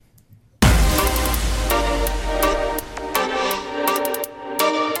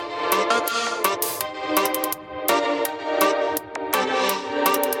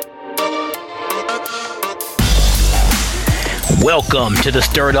Welcome to the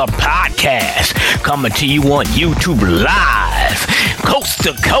Stirred Up Podcast, coming to you on YouTube Live. Coast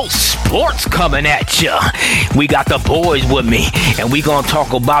to coast sports coming at you. We got the boys with me, and we gonna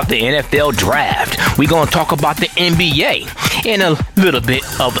talk about the NFL draft. We gonna talk about the NBA and a little bit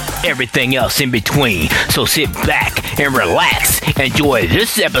of everything else in between. So sit back and relax. Enjoy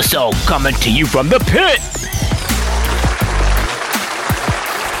this episode coming to you from the pit.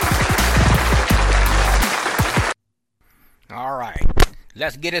 All right,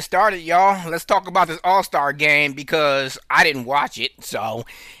 let's get it started, y'all. Let's talk about this All-Star game because I didn't watch it, so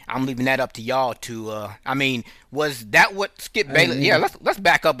I'm leaving that up to y'all to. Was that what Skip Bayless? Yeah, let's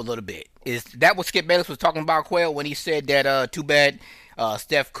back up a little bit. Is that what Skip Bayless was talking about, Quail, when he said that? Too bad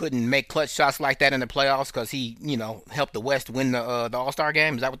Steph couldn't make clutch shots like that in the playoffs because he, helped the West win the All-Star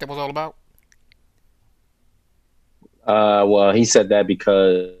game. Is that what that was all about? Well, he said that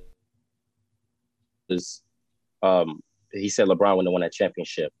because he said LeBron wouldn't have won that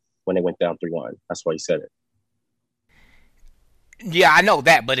championship when they went down 3-1. That's why he said it. Yeah, I know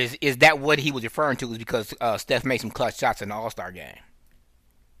that, but is that what he was referring to? Is because Steph made some clutch shots in the All-Star game?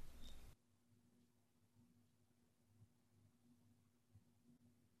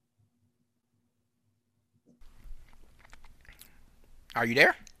 Are you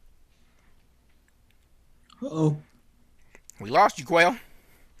there? Uh-oh. We lost you, Quail.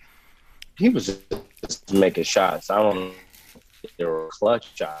 He was just making shots. I don't know if they were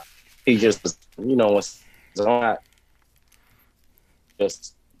clutch shots. He just, was not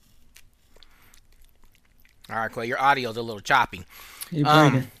just. All right, Quail, your audio's a little choppy. Hey,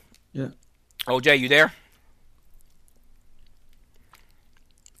 Brandon. Yeah. OJ, you there?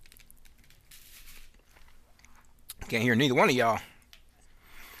 Can't hear neither one of y'all.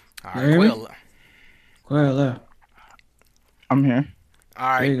 All right, Quail. Quail left. I'm here. All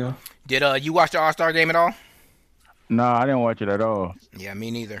right. There you go. Did you watch the All-Star game at all? No, I didn't watch it at all. Yeah, me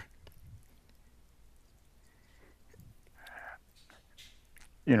neither.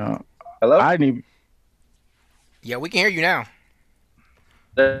 Hello? I didn't even. Yeah, we can hear you now.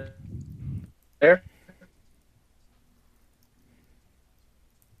 There?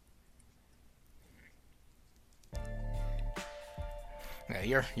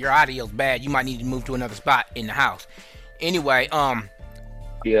 Yeah, your audio's bad. You might need to move to another spot in the house. Anyway,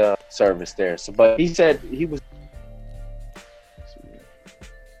 The service there. So, but he said he was.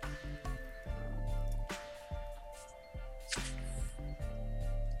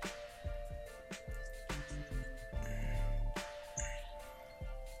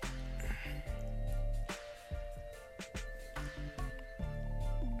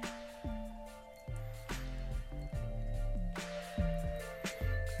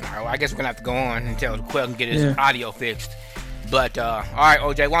 all right, well, I guess we're gonna have to go on until Quell can get his audio fixed. But all right,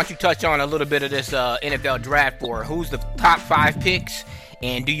 OJ, why don't you touch on a little bit of this NFL draft for who's the top 5 picks,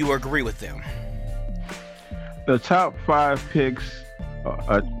 and do you agree with them? The top 5 picks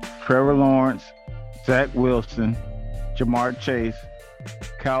are Trevor Lawrence, Zach Wilson, Jamar Chase,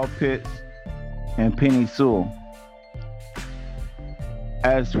 Kyle Pitts, and Penny Sewell.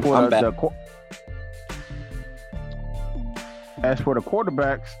 As for the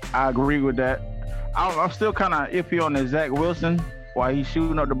quarterbacks, I agree with that. I'm still kind of iffy on the Zach Wilson, why he's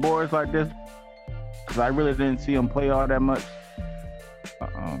shooting up the boards like this, because I really didn't see him play all that much.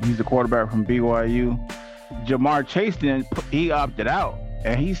 He's a quarterback from BYU. Jamar Chase, he opted out,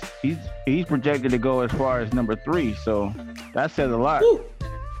 and he's projected to go as far as number 3, so that says a lot. Woo.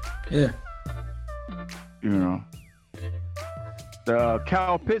 Yeah. The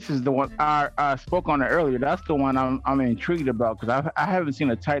Kyle Pitts is the one I spoke on it earlier. That's the one I'm intrigued about because I haven't seen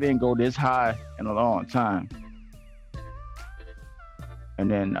a tight end go this high in a long time.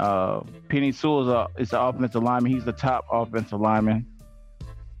 And then Penny Sewell is the offensive lineman. He's the top offensive lineman.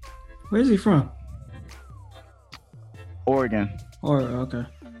 Where's he from? Oregon. Okay.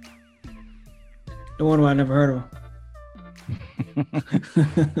 The one I never heard of.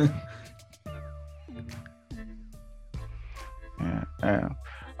 Yeah.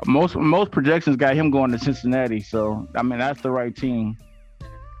 Most projections got him going to Cincinnati, so I mean that's the right team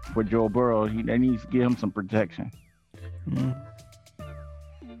for Joe Burrow. They need to give him some protection. Mm-hmm.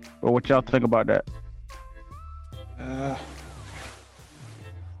 But what y'all think about that?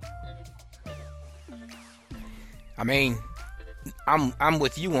 I mean, I'm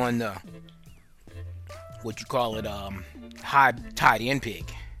with you on the what you call it, high tight end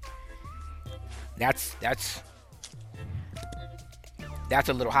pick. That's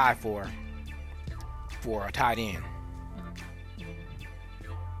a little high for a tight end.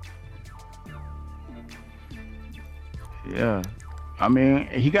 Yeah. I mean,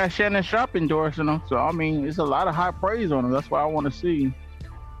 he got Shannon Sharp endorsing him, so I mean, it's a lot of high praise on him. That's why I want to see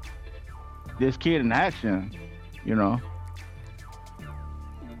this kid in action, you know.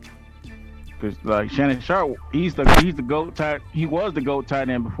 Because like Shannon Sharp, he's the GOAT tight. He was the GOAT tight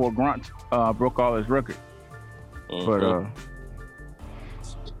end before Grunt broke all his records. But I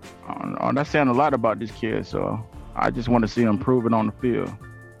don't know, that's saying a lot about this kid. So I just want to see him prove it on the field.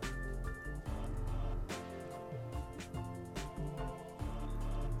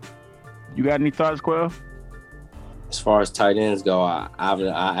 You got any thoughts, Quell? As far as tight ends go, I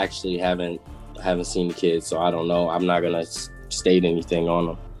actually haven't seen the kid, so I don't know. I'm not gonna state anything on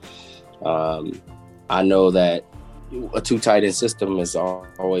him. I know that a 2 tight end system is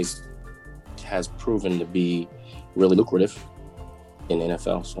always has proven to be really lucrative in the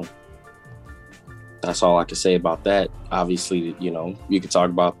NFL. So that's all I can say about that. Obviously, you know, you could talk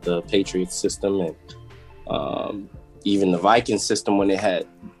about the Patriots system and even the Vikings system when they had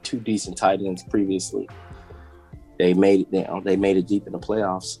 2 decent tight ends previously. They made it deep in the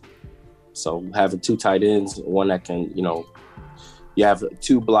playoffs. So having 2 tight ends, one that can, you know, you have a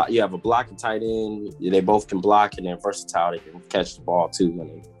blocking tight end. They both can block and they're versatile. They can catch the ball too,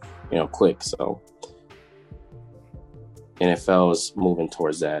 and you know, quick. So NFL is moving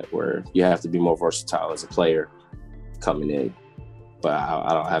towards that, where you have to be more versatile as a player coming in. But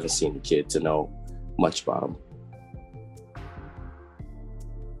I haven't seen the kid to know much about him.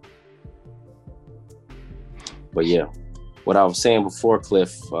 But yeah, what I was saying before,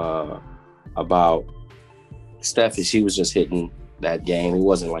 Cliff, about Steph is he was just hitting that game. It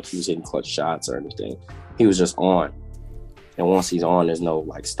wasn't like he was hitting clutch shots or anything. He was just on. And once he's on, there's no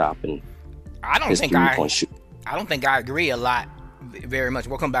like stopping. I don't think I agree a lot very much.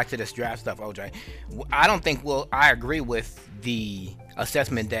 We'll come back to this draft stuff, OJ. I don't think I agree with the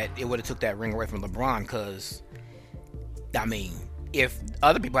assessment that it would have took that ring away from LeBron, because I mean, if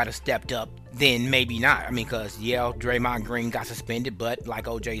other people had stepped up, then maybe not. I mean, because Draymond Green got suspended, but like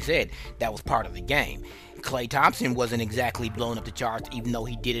OJ said, that was part of the game. Klay Thompson wasn't exactly blowing up the charts, even though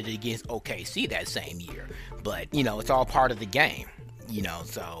he did it against OKC that same year. But, you know, it's all part of the game, you know,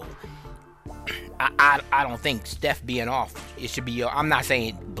 so I don't think Steph being off, it should be, I'm not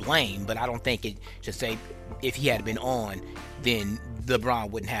saying blame, but I don't think it should say if he had been on, then LeBron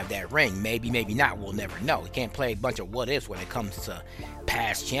wouldn't have that ring. Maybe, maybe not. We'll never know. He can't play a bunch of what ifs when it comes to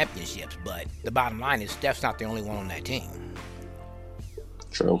past championships, but the bottom line is Steph's not the only one on that team.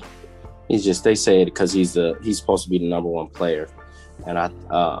 True. They say it because he's supposed to be the number 1 player, and I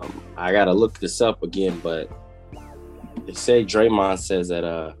gotta look this up again, but they say Draymond says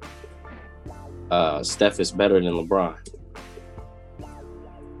that Steph is better than LeBron.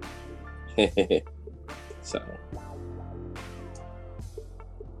 So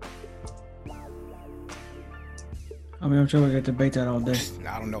I mean, I'm sure we could debate that all day.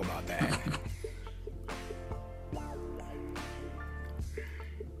 I don't know about that.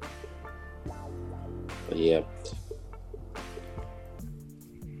 But yeah.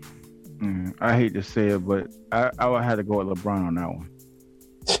 I hate to say it, but I would have to go with LeBron on that one.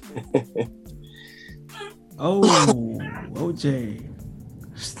 Oh, OJ.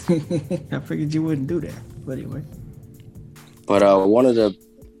 I figured you wouldn't do that. But anyway. But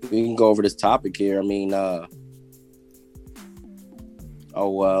we can go over this topic here. I mean, so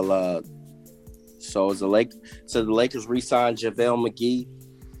the Lakers re-signed JaVale McGee,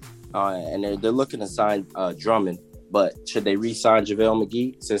 and they're looking to sign Drummond. But should they re-sign JaVale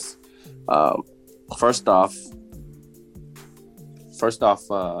McGee? Since first off,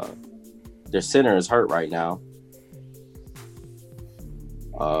 their center is hurt right now.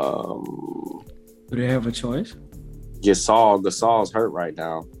 Do they have a choice? Gasol's hurt right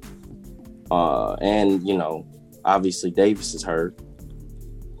now, and you know, obviously Davis is hurt.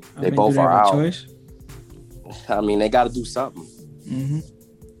 They both are out. Choice? I mean, they got to do something. Mm-hmm.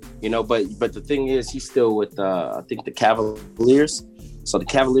 You know, but the thing is, he's still with I think the Cavaliers. So the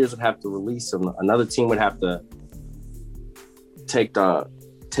Cavaliers would have to release him. Another team would have to take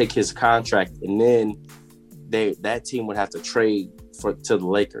his contract, and then that team would have to trade to the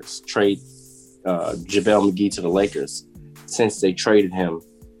Lakers. Trade JaVale McGee to the Lakers, since they traded him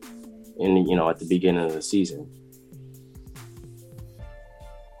at the beginning of the season.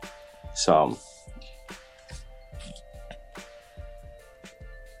 So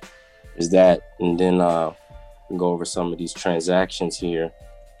is that, and then we'll go over some of these transactions here.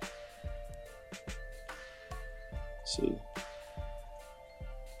 Let's see.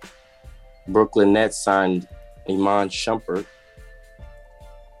 Brooklyn Nets signed Iman Shumpert.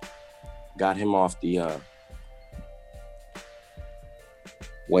 Got him off the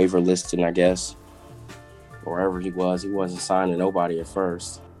waiver listing, I guess. wherever he wasn't signing nobody at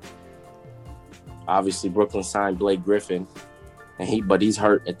first. Obviously, Brooklyn signed Blake Griffin, but he's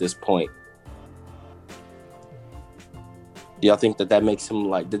hurt at this point. Do y'all think that makes him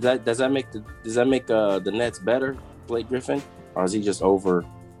like? Does that make the Nets better, Blake Griffin, or is he just over?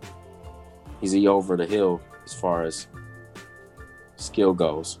 Is he over the hill as far as skill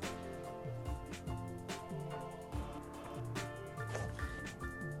goes?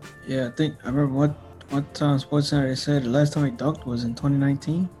 Yeah, I remember what SportsCenter they said the last time he dunked was in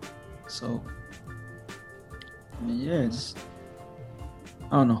 2019. So, I mean, yeah,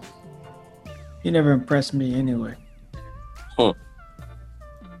 I don't know. He never impressed me anyway.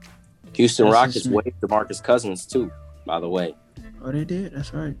 Houston Rockets waived DeMarcus Cousins too, by the way. Oh, they did?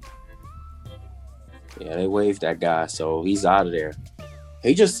 That's right. Yeah, they waived that guy, so he's out of there.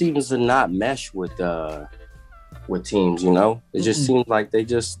 He just seems to not mesh with teams, you know? It just seems like they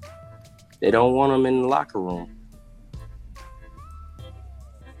don't want him in the locker room.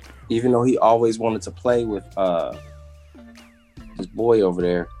 Even though he always wanted to play with his boy over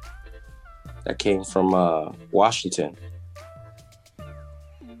there that came from Washington.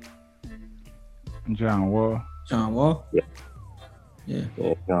 John Wall. John Wall? Yeah. Yeah,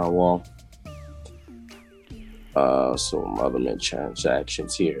 John Wall. Some other mid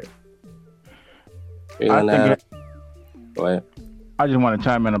transactions here. Go ahead. I just want to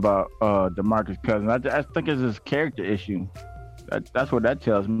chime in about DeMarcus Cousins. I think it's his character issue. That's what that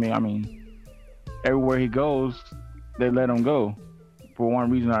tells me. I mean, everywhere he goes, they let him go for one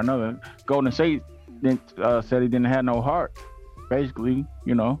reason or another. Golden State said he didn't have no heart. Basically,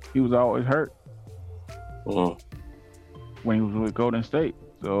 you know, he was always hurt when he was with Golden State.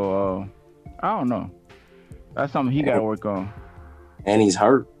 So I don't know. That's something he got to work on. And he's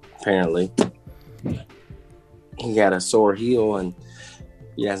hurt, apparently. He got a sore heel and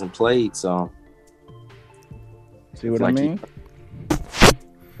he hasn't played, so. See what I mean?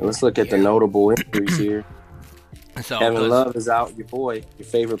 Let's look at the notable injuries here. So, Kevin Love is out, your boy, your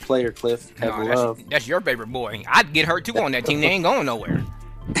favorite player, Cliff. Kevin Love. That's your favorite boy. I'd get hurt too on that team. They ain't going nowhere.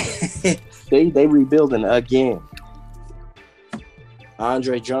 They rebuilding again.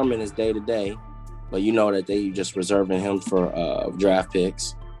 Andre Drummond is day to day, but you know that they just reserving him for draft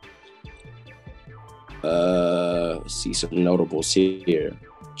picks. See some notables here.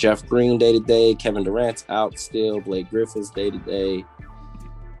 Jeff Green day to day. Kevin Durant's out still. Blake Griffin's day to day.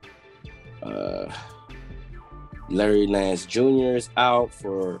 Larry Nance Jr. is out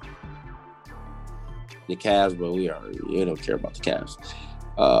for the Cavs, but we don't care about the Cavs.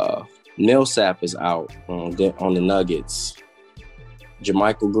 Millsap is out on the Nuggets.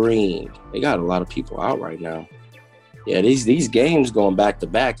 JaMychal Green. They got a lot of people out right now. Yeah, these games going back to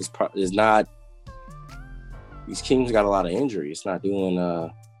back is not. These teams got a lot of injury. It's not doing.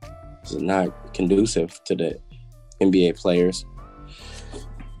 It's not conducive to the NBA players.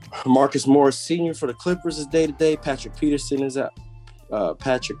 Marcus Morris Sr. for the Clippers is day to day. Patrick Patterson is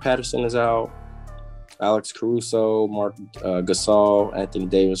out. Alex Caruso, Mark Gasol, Anthony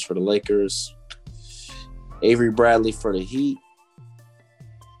Davis for the Lakers. Avery Bradley for the Heat.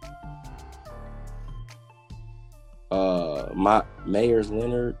 Myers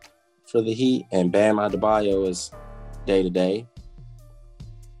Leonard for the Heat, and Bam Adebayo is day to day.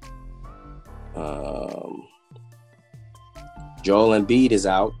 Joel Embiid is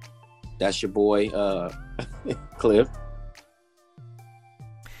out. That's your boy, Cliff.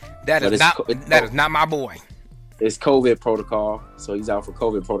 That is not my boy. It's COVID protocol, so he's out for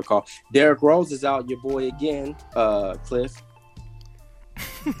COVID protocol. Derrick Rose is out, your boy again, Cliff.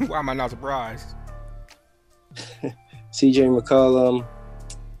 Why am I not surprised? CJ McCollum,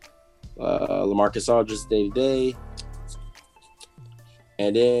 LaMarcus Aldridge day to day.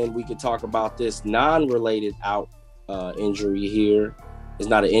 And then we could talk about this non-related injury here. It's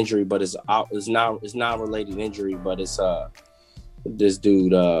not an injury, but it's non-related injury, but it's this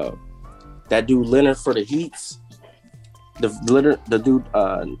dude, that dude Leonard for the Heats.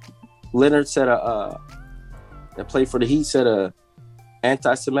 Leonard said that played for the Heat said a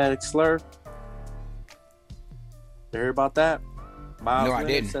anti-Semitic slur. You heard about that? Miles No, Leonard I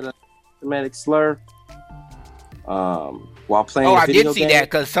didn't. said a Semitic slur. While playing. Oh, I did see that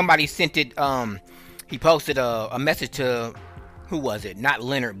because somebody sent it. He posted a message to, who was it? Not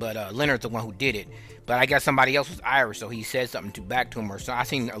Leonard, but Leonard's the one who did it. But I guess somebody else was Irish, so he said something back to him, or so. I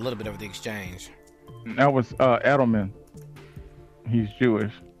seen a little bit of the exchange. That was Edelman. He's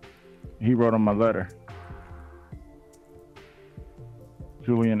Jewish. He wrote him a letter.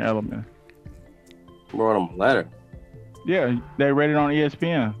 Julian Edelman. Wrote him a letter. Yeah, they read it on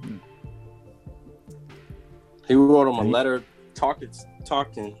ESPN. He wrote him a letter talking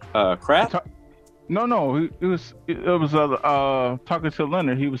crap. No. It was talking to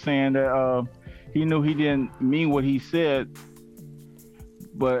Leonard. He was saying that he knew he didn't mean what he said,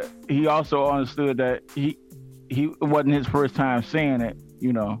 but he also understood that he it wasn't his first time saying it,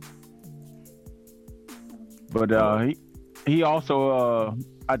 you know. But he also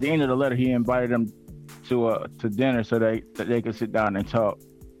at the end of the letter he invited them to dinner so that they could sit down and talk,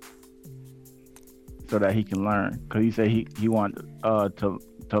 so that he can learn. Because he said he wanted to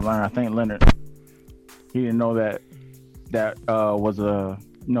learn. I think Leonard, he didn't know that was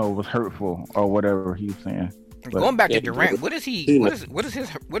was hurtful or whatever he was saying. But going back to Durant, what is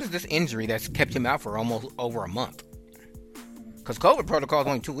this injury that's kept him out for almost over a month? Because COVID protocol is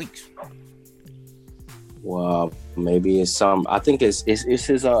only 2 weeks. Well, maybe it's some. I think it's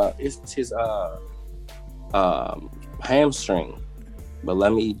his hamstring. But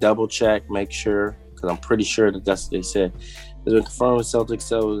let me double check, make sure, because I'm pretty sure that's what they said. It's been confirmed with Celtics.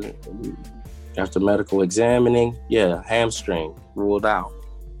 So after medical examining, hamstring ruled out.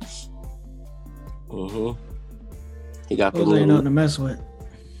 He got the ain't nothing to mess with.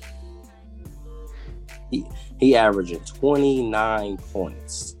 He averaging 29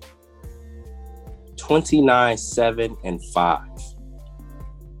 points, 29, 7, and 5.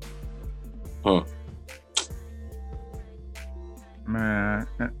 Man,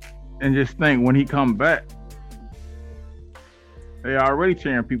 and just think when he come back, they already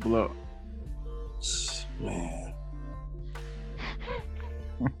tearing people up. Man.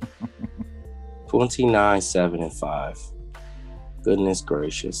 29, 7, and 5. Goodness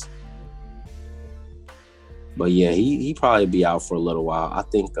gracious. But yeah, he probably be out for a little while. I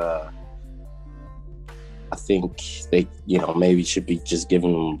think they, maybe should be just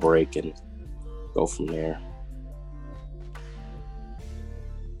giving him a break and go from there.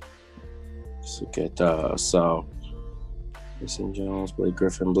 Let's look at Jason Jones, Blake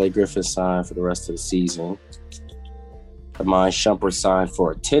Griffin. Blake Griffin signed for the rest of the season. Amon Shumpert signed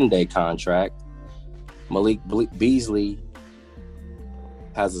for a 10-day contract. Malik Beasley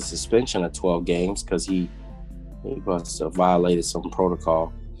has a suspension of 12 games because he must have violated some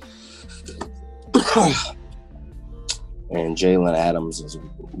protocol. And Jalen Adams is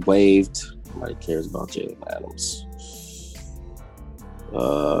waived. Nobody cares about Jalen Adams.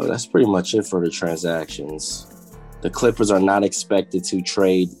 That's pretty much it for the transactions. The Clippers are not expected to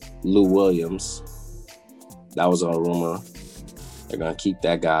trade Lou Williams. That was a rumor. They're going to keep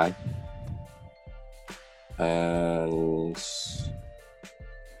that guy. And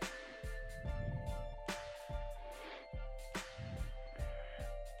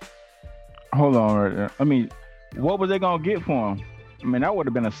hold on right there. I mean, what was they going to get for him? I mean, that would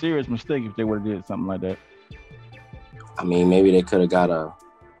have been a serious mistake if they would have did something like that. I mean, maybe they could have got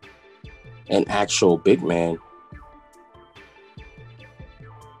an actual big man.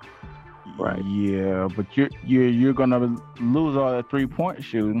 Right. Yeah, but you're gonna lose all that 3-point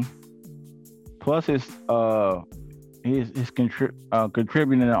shooting. Plus, his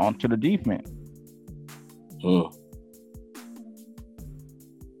contributing onto the defense.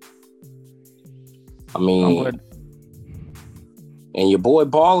 I mean, and your boy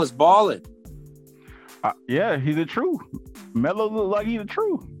Ball is balling. Yeah, he's a true. Melo look like he's a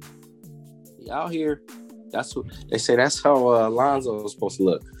true. He out here. That's what they say. That's how Lonzo is supposed to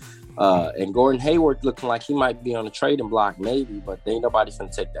look. And Gordon Hayward looking like he might be on the trading block, maybe, but ain't nobody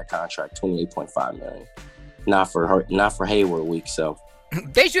finna take that contract, $28.5 million. Not for Hayward weak self.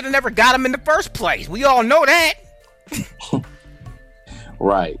 They should have never got him in the first place. We all know that.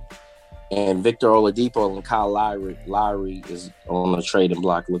 Right. And Victor Oladipo and Kyle Lowry is on the trading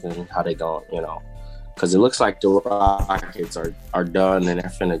block looking how they going, because it looks like the Rockets are done and they're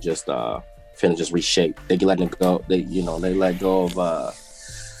finna just reshape. They letting it go. They let go of.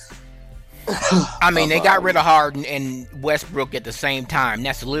 I mean, they got rid of Harden and Westbrook at the same time.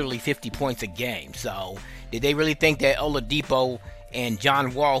 That's literally 50 points a game. So, did they really think that Oladipo and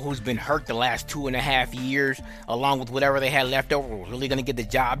John Wall, who's been hurt the last 2.5 years, along with whatever they had left over, was really going to get the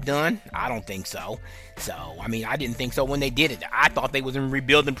job done? I don't think so. So, I mean, I didn't think so when they did it. I thought they was in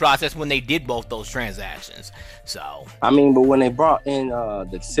rebuilding process when they did both those transactions. So, I mean, but when they brought in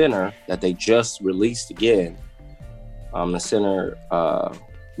the center that they just released again, the center,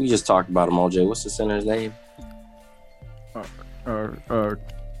 we just talked about him, OJ. What's the center's name?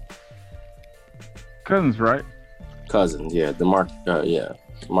 Cousins, right? Cousins, yeah.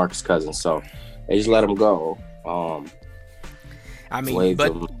 Marcus Cousins. So they just let him go. I mean,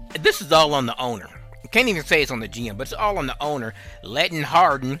 but this is all on the owner. I can't even say it's on the GM, but it's all on the owner letting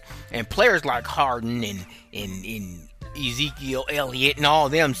Harden and players like Harden and Ezekiel Elliott and all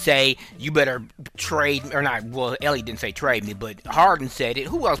of them say you better trade or not. Well, Elliott didn't say trade me, but Harden said it.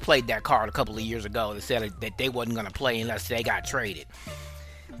 Who else played that card a couple of years ago that said that they wasn't going to play unless they got traded?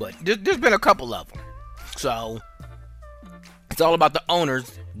 But there's been a couple of them. So it's all about the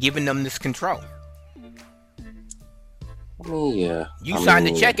owners giving them this control. Yeah. You signed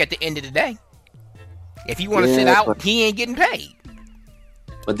the check at the end of the day. If you want to sit out, he ain't getting paid.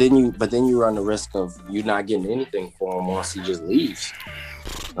 But then you run the risk of you not getting anything for him once he just leaves.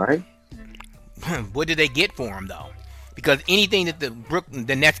 Right? What did they get for him though? Because anything that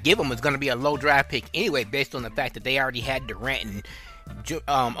the Nets give him is going to be a low draft pick anyway, based on the fact that they already had Durant and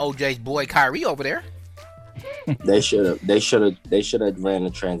OJ's boy Kyrie over there. They should have ran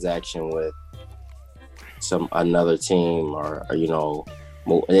a transaction with another team, or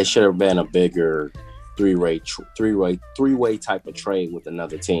it should have been a bigger three-way type of trade with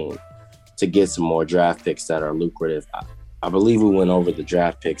another team to get some more draft picks that are lucrative. I believe we went over the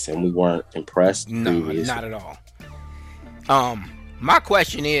draft picks and we weren't impressed. No, not at all. My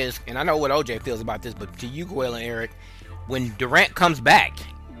question is, and I know what OJ feels about this, but to you, Goyle and Eric, when Durant comes back,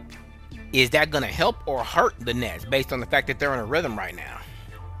 is that going to help or hurt the Nets based on the fact that they're in a rhythm right now?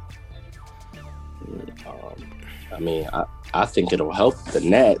 I mean, I think it'll help the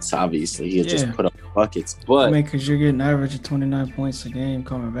Nets. Obviously, he'll just put up buckets. But because you're getting average of 29 points a game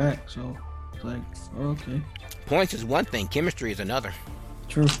coming back, so it's like, okay. Points is one thing, chemistry is another.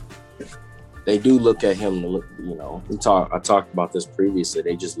 True. They do look at him to look. I talked about this previously.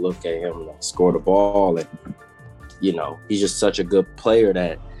 They just look at him to score the ball, and he's just such a good player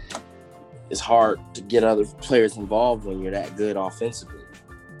that it's hard to get other players involved when you're that good offensively.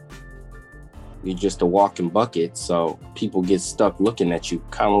 You're just a walking bucket, so people get stuck looking at you,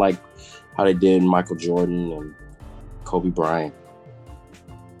 kind of like how they did Michael Jordan and Kobe Bryant.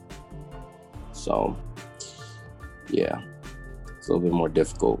 So, yeah, it's a little bit more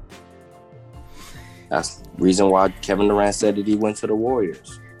difficult. That's the reason why Kevin Durant said that he went to the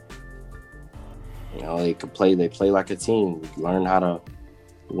Warriors. They play like a team, learn how to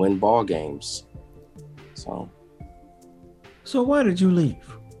win ball games. So why did you leave?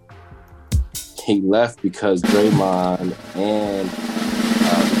 He left because Draymond and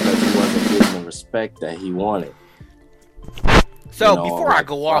because he wasn't getting the respect that he wanted. So before I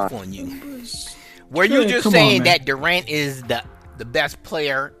go off on you, were you just saying that Durant is the best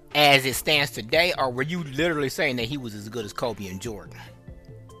player as it stands today, or were you literally saying that he was as good as Kobe and Jordan?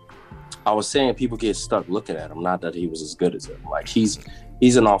 I was saying people get stuck looking at him, not that he was as good as him. Like he's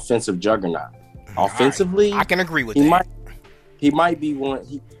an offensive juggernaut. Offensively, I can agree with that. He might be one.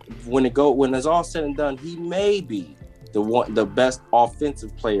 When it's all said and done, he may be the best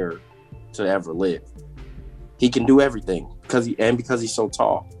offensive player to ever live. He can do everything because he's so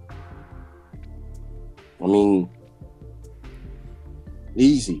tall. I mean,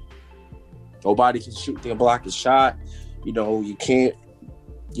 easy. Nobody can shoot. They can block his shot. You can't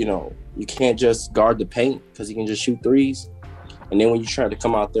just guard the paint because he can just shoot threes. And then when you try to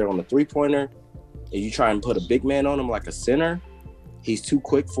come out there on the 3-pointer and you try and put a big man on him like a center, he's too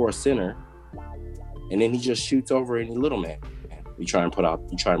quick for a center. And then he just shoots over any little man. You try and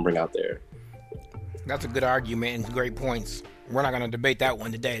bring out there. That's a good argument and great points. We're not going to debate that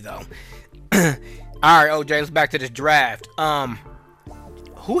one today, though. All right, OJ, let's back to this draft.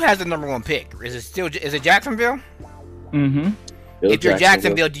 Who has the number one pick? Is it Jacksonville? Mm-hmm. If you're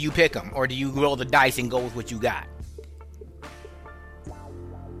Jacksonville, do you pick them, or do you roll the dice and go with what you got?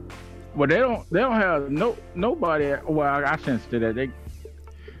 Well, they don't have nobody. Well, I sense that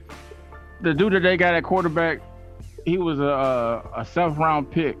the dude that they got at quarterback, he was a 7th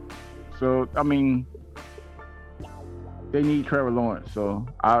round pick. So I mean, they need Trevor Lawrence. So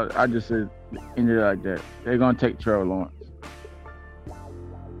I just said ended it like that. They're gonna take Trevor Lawrence.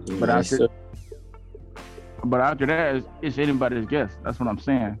 But after that, it's anybody's guess. That's what I'm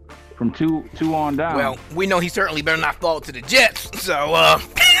saying. From two on down. Well, we know he certainly better not fall to the Jets. So,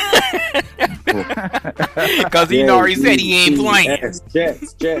 because he already said he ain't playing.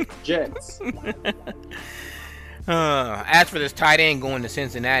 Jets. As for this tight end going to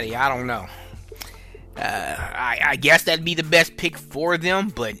Cincinnati, I don't know. I guess that'd be the best pick for them,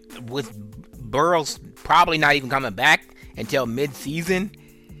 but with Burrow's probably not even coming back until mid-season.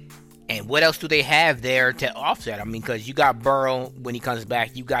 And what else do they have there to offset? I mean, because you got Burrow when he comes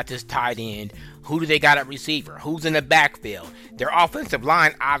back. You got this tight end. Who do they got at receiver? Who's in the backfield? Their offensive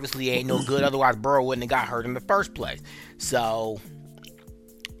line obviously ain't no good. Otherwise, Burrow wouldn't have got hurt in the first place. So,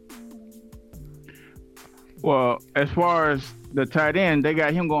 well, as far as the tight end, they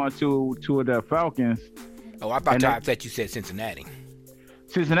got him going to the Falcons. Oh, I thought you said Cincinnati.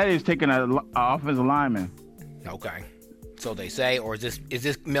 Cincinnati is taking an offensive lineman. Okay. so they say, or is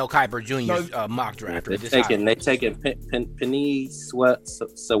this Mel Kiper Jr.'s mock draft? Or They taking Penny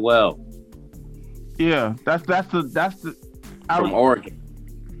Sewell. Yeah, that's the from Oregon.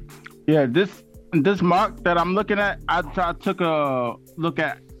 Yeah, this mock that I'm looking at, I took a look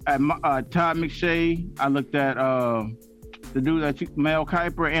at Todd McShay. I looked at the dude that Mel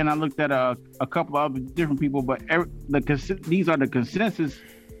Kiper, and I looked at a couple of other different people. But these are the consensus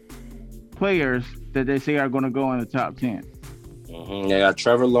players that they say are going to go in the top 10. Mm-hmm. They got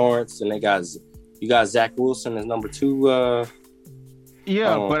Trevor Lawrence, and you got Zach Wilson as number 2.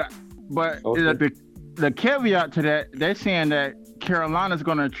 But okay. The caveat to that, they're saying that Carolina's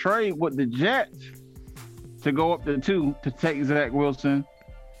going to trade with the Jets to go up to 2 to take Zach Wilson,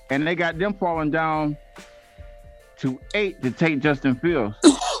 and they got them falling down to 8 to take Justin Fields.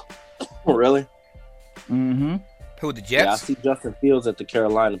 Oh, really? Mm-hmm. Who, the Jets? Yeah, I see Justin Fields at the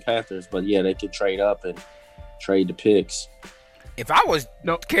Carolina Panthers, but yeah, they could trade up and trade the picks. If I was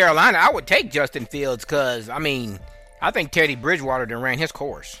Carolina, I would take Justin Fields because, I mean, I think Teddy Bridgewater done ran his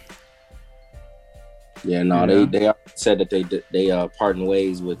course. Yeah, no, they said that they parting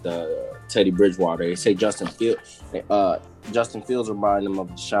ways with Teddy Bridgewater. They say Justin Fields reminded them of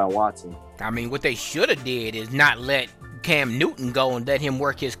Deshaun Watson. I mean, what they should have did is not let Cam Newton go and let him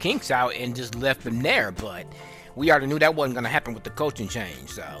work his kinks out and just left him there. But we already knew that wasn't going to happen with the coaching change.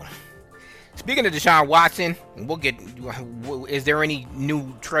 So, speaking of Deshaun Watson, is there any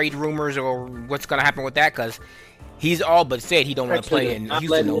new trade rumors or what's going to happen with that? Because he's all but said he don't want to play in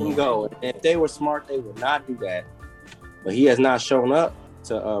Houston no more. Go. If they were smart, they would not do that. But he has not shown up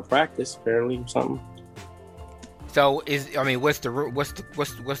to practice, apparently, or something. So is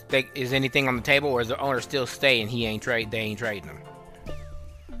anything on the table, or is the owner still staying? They ain't trading him.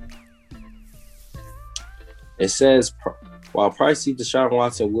 It says while pricey, Deshaun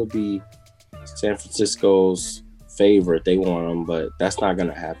Watson would be San Francisco's favorite. They want him, but that's not going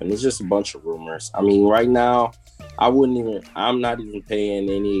to happen. It's just a bunch of rumors. I mean, right now, I'm not even paying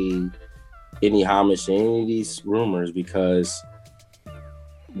any homage to any of these rumors because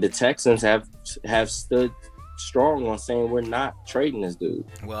the Texans have stood strong on saying we're not trading this dude.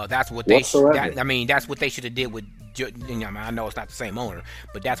 Well, that's what they that's what they should have did with. I know it's not the same owner,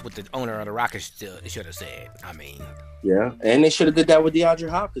 but that's what the owner of the Rockets should have said. I mean, yeah, and they should have did that with DeAndre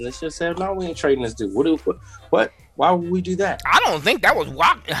Hopkins. They should have said, "No, we ain't trading this dude." What? Why would we do that? I don't think that was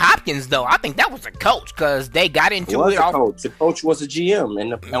Hopkins though. I think that was the coach because they got into it. The coach was a GM,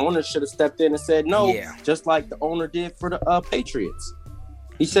 and the owner should have stepped in and said no, just like the owner did for the Patriots.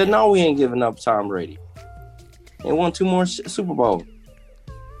 He said, "No, we ain't giving up Tom Brady." And won 2 more Super Bowls.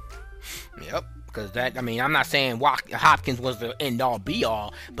 Yep, because I'm not saying Hopkins was the end-all,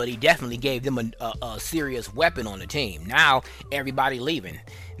 be-all, but he definitely gave them a serious weapon on the team. Now, everybody leaving.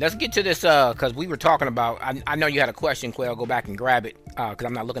 Let's get to this, because we were talking about, I know you had a question, Quail, go back and grab it, because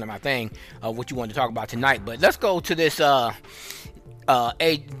I'm not looking at my thing, what you wanted to talk about tonight. But let's go to this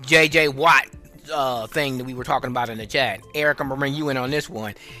J.J. Watt thing that we were talking about in the chat. Eric, I'm going to bring you in on this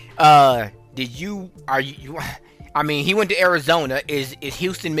one. He went to Arizona. Is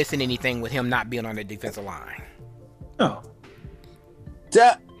Houston missing anything with him not being on the defensive line? No.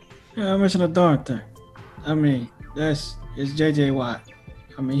 Yeah, I'm missing a darn thing. I mean, it's J.J. Watt.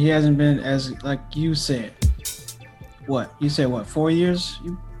 I mean, he hasn't been as, like you said. What? You said, 4 years?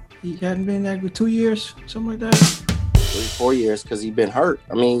 He hadn't been that good 2 years? Something like that? 4 years because he's been hurt.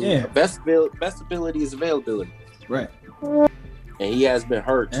 I mean, best ability is availability. Right. And he has been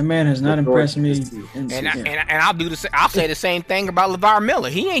hurt. That man has not impressed me. And I'll say the same thing about LeVar Miller.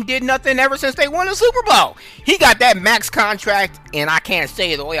 He ain't did nothing ever since they won the Super Bowl. He got that max contract, and I can't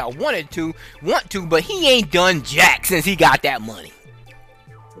say it the way I want to, but he ain't done jack since he got that money.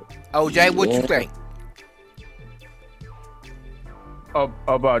 OJ, what you think?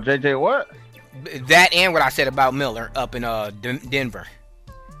 About JJ what? That and what I said about Miller up in Denver.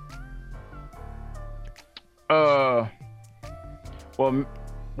 Well, you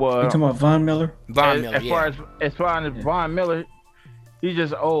talking about Von Miller? As far as Von Miller, he's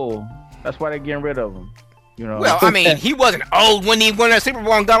just old. That's why they're getting rid of him. You know. Well, I mean, he wasn't old when he won the Super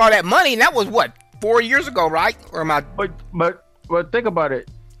Bowl and got all that money, and that was 4 years ago, right? Or am I? But think about it.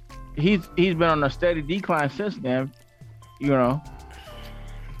 He's been on a steady decline since then. You know.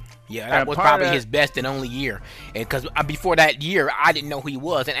 Yeah, that was probably his best and only year. And because before that year, I didn't know who he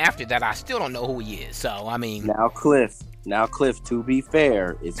was, and after that, I still don't know who he is. So I mean, Now, Cliff, to be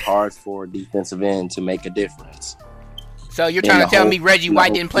fair, it's hard for a defensive end to make a difference. So you're trying to tell me Reggie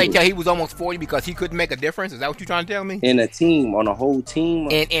White didn't play till he was almost 40 because he couldn't make a difference? Is that what you're trying to tell me? On a whole team.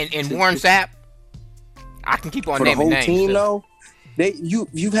 And Warren Sapp? I can keep on naming names. For the whole team, though?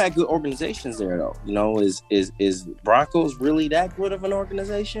 You've had good organizations there though. You know, is Broncos really that good of an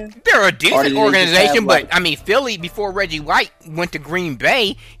organization? They're a decent organization, but I mean, Philly before Reggie White went to Green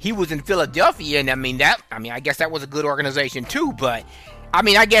Bay, he was in Philadelphia, and I guess that was a good organization too. But I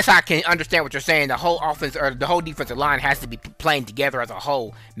mean, I guess I can understand what you're saying. The whole offense or the whole defensive line has to be playing together as a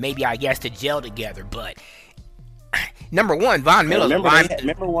whole. Maybe I guess to gel together, but. Number one, Von Miller's a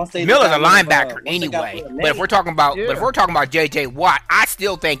linebacker anyway. But if we're talking about J.J. Watt, I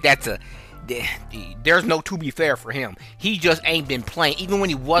still think there's no to be fair for him. He just ain't been playing. Even when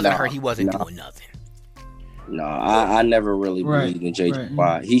he wasn't hurt, he wasn't doing nothing. No, I never really believed in J.J.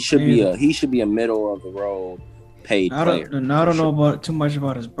 Watt. He should be a middle of the road paid player. I don't know too much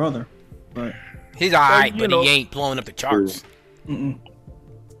about his brother, but he's all right, but he ain't blowing up the charts.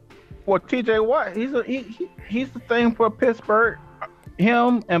 Well, T.J. Watt, he's the thing for Pittsburgh.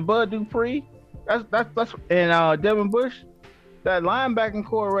 Him and Bud Dupree, that's and Devin Bush, that linebacking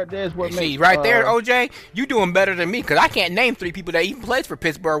core right there is what makes. See, right there, OJ, you doing better than me because I can't name 3 people that even plays for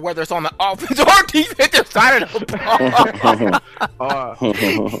Pittsburgh, whether it's on the offense or defensive side of the ball.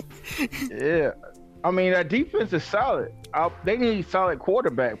 Yeah, I mean that defense is solid. They need solid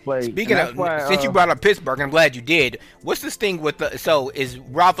quarterback play. Speaking of, since you brought up Pittsburgh, I'm glad you did. What's this thing with so is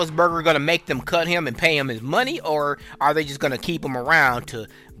Roethlisberger going to make them cut him and pay him his money, or are they just going to keep him around to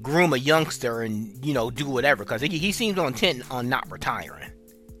groom a youngster and do whatever? Because he seems intent on not retiring.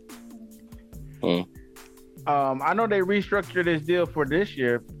 I know they restructured his deal for this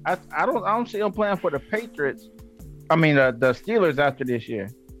year. I don't see him playing for the Patriots. I mean the Steelers after this year.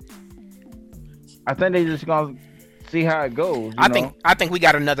 I think they just gonna see how it goes. I think we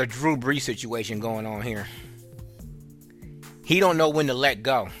got another Drew Brees situation going on here. He don't know when to let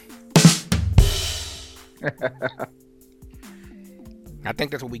go. I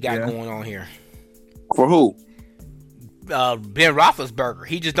think that's what we got going on here. For who? Ben Roethlisberger.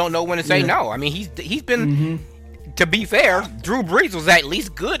 He just don't know when to say no. I mean, he's been. To be fair, Drew Brees was at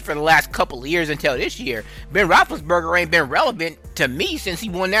least good for the last couple of years until this year. Ben Roethlisberger ain't been relevant to me since he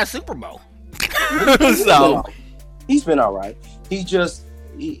won that Super Bowl. So he's been all right. He just,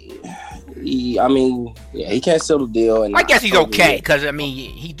 he can't seal the deal. And I guess he's okay because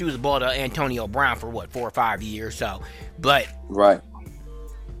he threw the ball to Antonio Brown for 4 or 5 years. So, but right.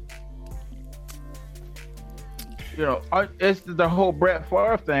 It's the whole Brett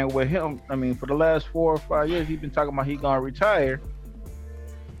Favre thing with him. I mean, for the last 4 or 5 years, he's been talking about he's gonna retire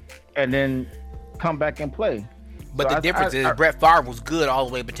and then come back and play. But the difference is Brett Favre was good all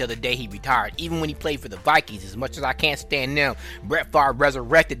the way up until the day he retired. Even when he played for the Vikings, as much as I can't stand them, Brett Favre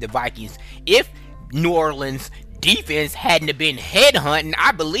resurrected the Vikings. If New Orleans defense hadn't have been headhunting,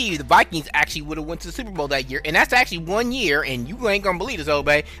 I believe the Vikings actually would have went to the Super Bowl that year. And that's actually 1 year, and you ain't gonna believe this,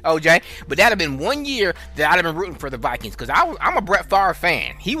 OJ, but that'd have been 1 year that I'd have been rooting for the Vikings because I'm a Brett Favre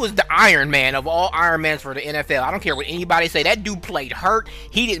fan. He was the Iron Man of all Iron Mans for the NFL. I don't care what anybody say. That dude played hurt.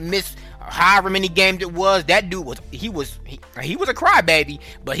 He didn't miss however many games it was. That dude was a crybaby,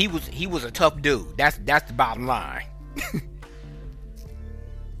 but he was a tough dude. That's the bottom line.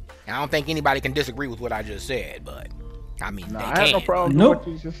 I don't think anybody can disagree with what I just said, but I mean, I have no problem with what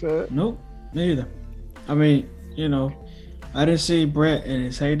you just said. Nope, me either. I mean, I didn't see Brett in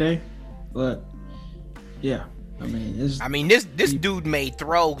his heyday, but yeah, this dude made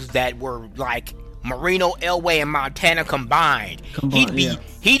throws that were like Marino, Elway, and Montana combined.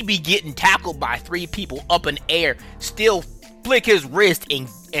 He'd be getting tackled by 3 people up in the air, still flick his wrist and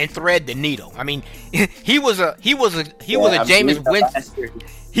thread the needle. I mean, he was a Jameis Winston.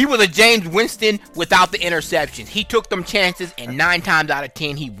 He was a James Winston without the interceptions. He took them chances, and 9 times out of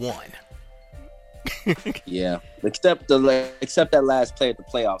 10, he won. Yeah, except that last play at the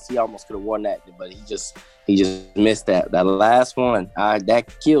playoffs, he almost could have won that, but he just missed that last one.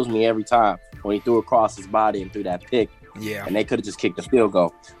 That kills me every time when he threw across his body and threw that pick. Yeah, and they could have just kicked the field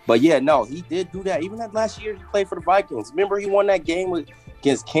goal. But yeah, no, he did do that. Even that last year he played for the Vikings. Remember, he won that game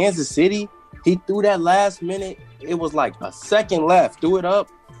against Kansas City. He threw that last minute. It was like a second left. Threw it up.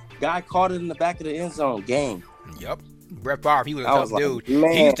 Guy caught it in the back of the end zone. Game. Yep. Brett Favre, he was a tough dude.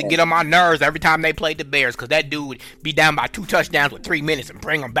 Man. He used to get on my nerves every time they played the Bears because that dude would be down by 2 touchdowns with 3 minutes and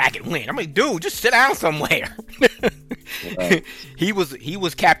bring them back and win. I'm like, dude, just sit down somewhere. Right. He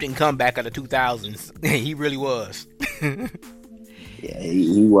was Captain Comeback of the 2000s. He really was. Yeah,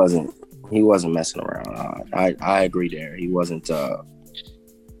 he wasn't messing around. I agree there. He wasn't.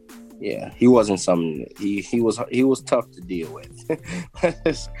 He wasn't something. He was tough to deal with.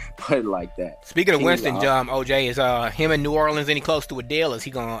 Let's put it like that. Speaking of Winston, OJ, is him in New Orleans any close to a deal? Is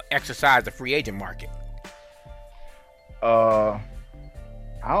he gonna exercise the free agent market? I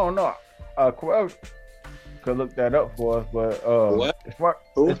don't know. could look that up for us. But What?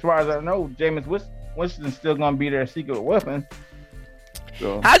 as far as I know, Jameis Winston's still gonna be their secret weapon.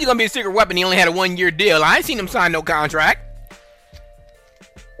 So How's he gonna be a secret weapon? He only had a 1-year deal. I ain't seen him sign no contract.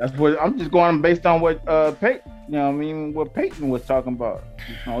 that's what I'm just going based on what Peyton, what Peyton was talking about.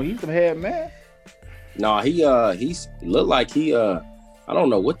 He's the head man. No, he's looked like I don't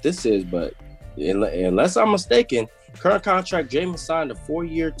know what this is, but unless I'm mistaken, current contract, Jameis signed a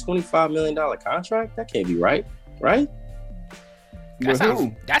 4-year, $25 million contract. That can't be right, right? That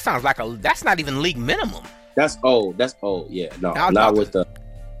sounds like that's not even league minimum. That's old. Yeah, no, I was not about with the.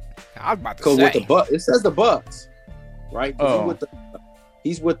 I was about to Cause say. with the Bucks, it says the Bucks, right?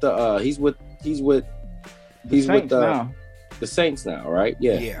 He's with the Saints now, right?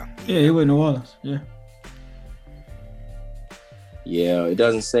 Yeah. Yeah. Yeah, he with New Orleans. Yeah. Yeah, it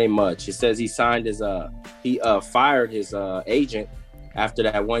doesn't say much. It says he signed he fired his agent after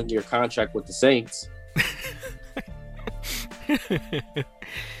that 1-year contract with the Saints.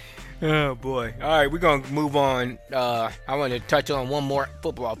 Oh boy. All right, we're gonna move on. I want to touch on one more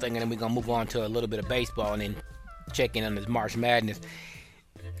football thing, and then we're gonna move on to a little bit of baseball, and then check in on this March Madness.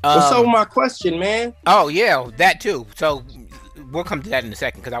 What's up with my question, man? Oh yeah, that too. So we'll come to that in a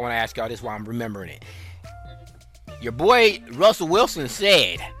second because I want to ask y'all this while I'm remembering it. Your boy Russell Wilson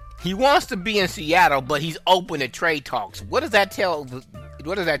said he wants to be in Seattle, but he's open to trade talks. What does that tell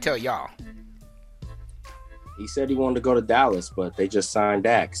y'all? He said he wanted to go to Dallas, but they just signed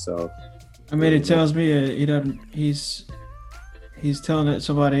Dak. So, I mean, it tells me he doesn't. He's telling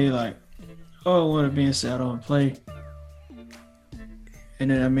somebody like, "Oh, I want to be in Seattle and play."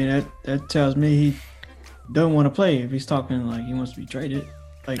 And then I mean that tells me he doesn't want to play if he's talking like he wants to be traded.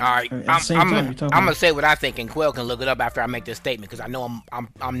 Like, all right, I'm gonna say what I think, and Quail can look it up after I make this statement because I know I'm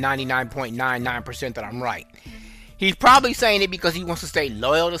 99.99% that I'm right. He's probably saying it because he wants to stay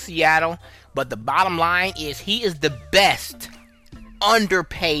loyal to Seattle, but the bottom line is he is the best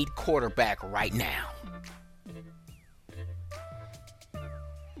underpaid quarterback right now.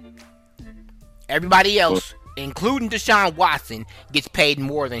 Everybody else, including Deshaun Watson, gets paid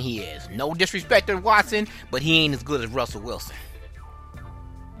more than he is. No disrespect to Watson, but he ain't as good as Russell Wilson.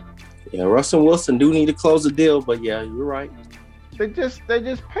 Yeah, Russell Wilson do need to close the deal, but yeah, you're right. They just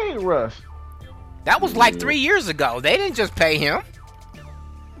paid Russ. That was like 3 years ago. They didn't just pay him.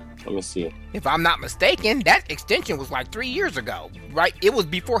 Let me see. If I'm not mistaken, that extension was like 3 years ago, right? It was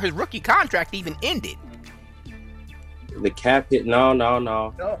before his rookie contract even ended. The cap hit. No.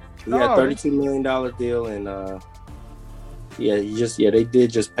 He had $32 million deal, and they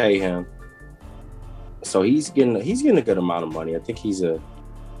did just pay him. So he's getting a good amount of money. I think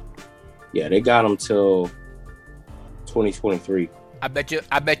they got him till 2023. I bet you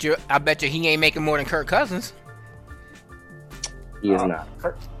he ain't making more than Kirk Cousins. He is not.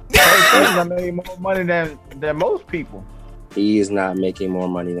 Kirk Cousins made more money than most people. He is not making more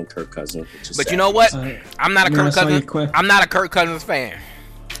money than Kirk Cousins. But you know what? I'm not a Kirk Cousins fan.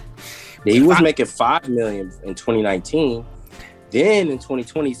 He was making $5 million in 2019. Then in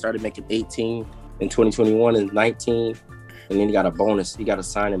 2020, he started making 18. In 2021, and 19. And then he got a bonus. He got a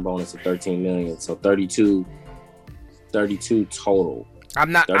signing bonus of $13 million. So 32 total.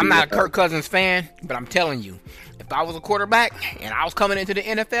 I'm not a Kirk Cousins fan, but I'm telling you, if I was a quarterback and I was coming into the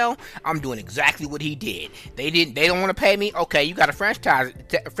NFL, I'm doing exactly what he did. They don't want to pay me. Okay, you got to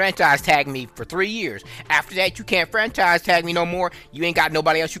franchise tag me for 3 years. After that, you can't franchise tag me no more. You ain't got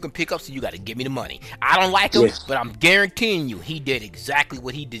nobody else you can pick up, so you got to give me the money. I don't like him, but I'm guaranteeing you, he did exactly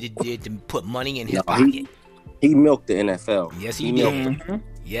what he did to put money in his pocket. He milked the NFL. Yes, he did. Mm-hmm.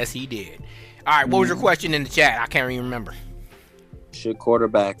 Yes, he did. All right, what was your question in the chat? I can't even remember. Should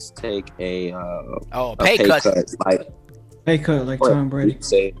quarterbacks take a pay cut? Pay cut like Tom Brady.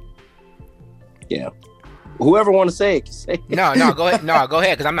 Say, yeah. Whoever want to say it, can say it. No, go ahead. No, go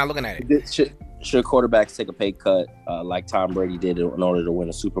ahead, because I'm not looking at it. Should quarterbacks take a pay cut like Tom Brady did in order to win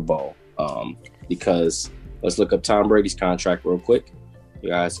a Super Bowl? Because let's look up Tom Brady's contract real quick. You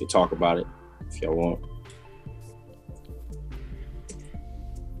guys can talk about it if y'all want.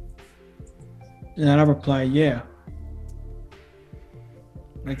 And I replied, yeah.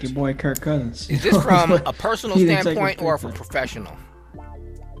 Like your boy Kirk Cousins. Is this from a personal standpoint or from professional?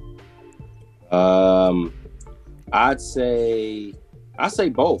 I'd say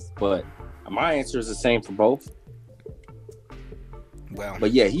both, but my answer is the same for both. Well,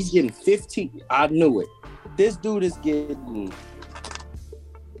 but yeah, he's getting 15. I knew it. This dude is getting.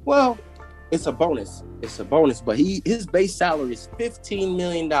 Well, it's a bonus. But his base salary is $15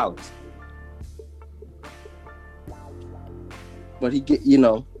 million. But he get,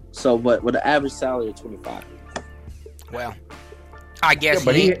 but with an average salary of 25. Well, I guess Yeah,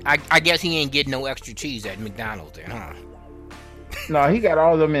 but he he- ain't, I guess he ain't getting no extra cheese at McDonald's then, huh? No, he got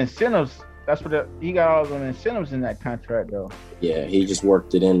all them incentives. That's what he got all them incentives in that contract, though. Yeah, he just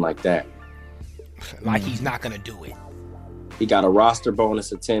worked it in like that. Like he's not gonna do it. He got a roster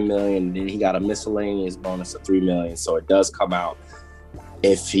bonus of $10 million, and then he got a miscellaneous bonus of $3 million. So it does come out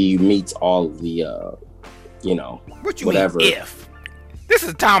if he meets all of the, What you whatever. mean if? This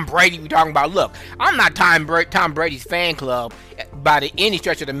is Tom Brady we talking about. Look, I'm not Tom Brady's fan club by any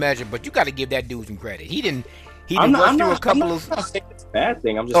stretch of the measure, but you got to give that dude some credit. He didn't work through a couple I'm of. not saying it's a bad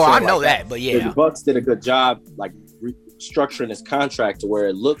thing. I'm just Oh, saying I know like that, but yeah. The Bucks did a good job, like restructuring his contract to where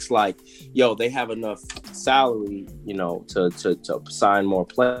it looks like, they have enough salary, to sign more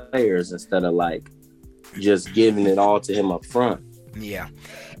players instead of like just giving it all to him up front. Yeah,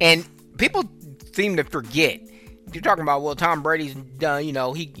 and people seem to forget. You're talking about, well, Tom Brady's done, he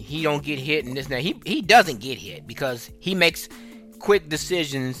don't get hit and this and that. He doesn't get hit because he makes quick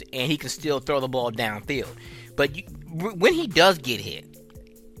decisions and he can still throw the ball downfield. But when he does get hit,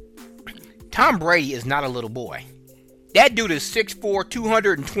 Tom Brady is not a little boy. That dude is 6'4",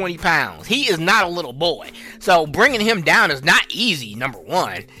 220 pounds. He is not a little boy. So bringing him down is not easy, number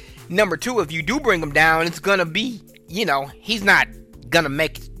one. Number two, if you do bring him down, it's going to be, he's not going to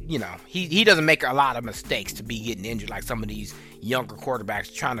make, he doesn't make a lot of mistakes to be getting injured like some of these younger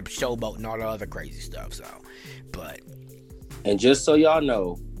quarterbacks trying to showboat and all the other crazy stuff. So, but. And just so y'all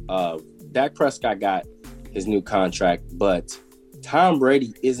know, Dak Prescott got his new contract, but Tom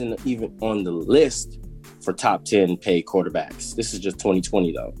Brady isn't even on the list for top 10 paid quarterbacks. This is just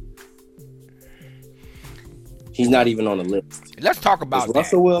 2020, though. He's not even on the list. Let's talk about that.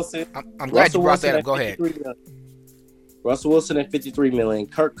 Russell Wilson. I'm glad you brought that up. Go ahead. Russell Wilson at $53 million.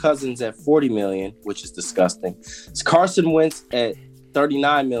 Kirk Cousins at $40 million, which is disgusting. It's Carson Wentz at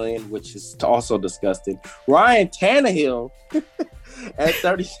 $39 million, which is also disgusting. Ryan Tannehill at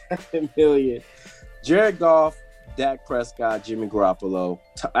 $37 million. Jared Goff, Dak Prescott, Jimmy Garoppolo.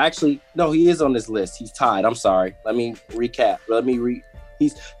 Actually, no, he is on this list. He's tied. I'm sorry. Let me recap.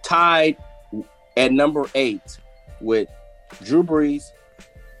 He's tied at number 8 with Drew Brees,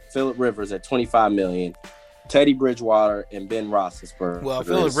 Phillip Rivers at $25 million, Teddy Bridgewater, and Ben Roethlisberger. Well,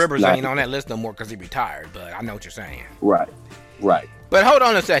 Phillip Rivers ain't on that list no more because he retired, but I know what you're saying. Right. But hold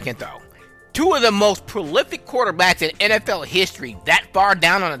on a second, though. Two of the most prolific quarterbacks in NFL history that far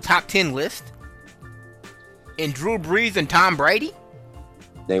down on the top 10 list? In Drew Brees and Tom Brady?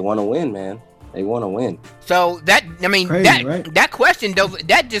 They want to win, man. They want to win. So that, Crazy, right? that question,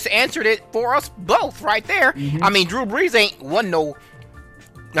 that just answered it for us both right there. Mm-hmm. Drew Brees ain't won no.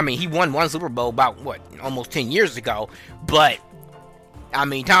 He won one Super Bowl about almost 10 years ago. But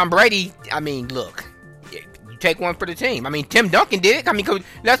Tom Brady. Look, you take one for the team. Tim Duncan did it.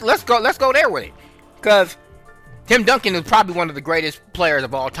 Let's go there with it, because Tim Duncan is probably one of the greatest players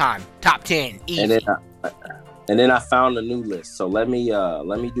of all time. Top 10, easy. And then I found a new list. So let me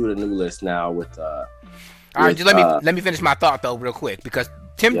do the new list now with. All right, just let me finish my thought though real quick, because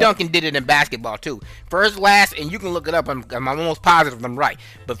Tim Duncan did it in basketball too. First, last, and you can look it up. I'm almost positive I'm right.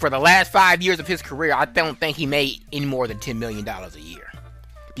 But for the last 5 years of his career, I don't think he made any more than $10 million a year,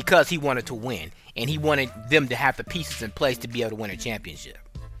 because he wanted to win and he wanted them to have the pieces in place to be able to win a championship.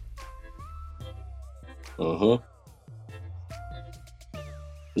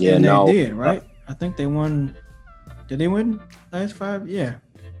 Yeah, and no, they did, right? I think they won. Did they win last 5? Yeah.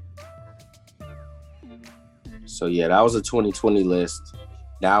 So yeah, that was a 2020 list.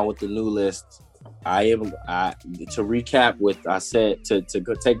 Now with the new list, to recap what I said, to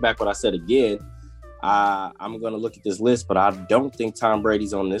take back what I said again, I'm gonna look at this list, but I don't think Tom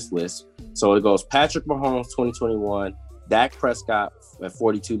Brady's on this list. So it goes Patrick Mahomes 2021, Dak Prescott at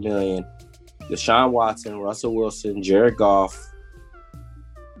 $42 million, Deshaun Watson, Russell Wilson, Jared Goff,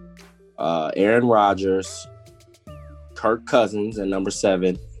 Aaron Rodgers, Kirk Cousins at number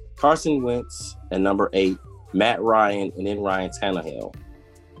 7, Carson Wentz at number 8, Matt Ryan, and then Ryan Tannehill.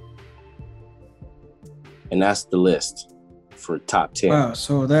 And that's the list for top 10. Wow.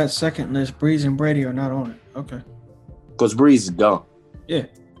 So that second list, Brees and Brady are not on it. Okay. Because Brees is gone. Yeah.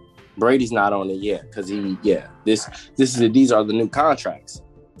 Brady's not on it yet because these are the new contracts.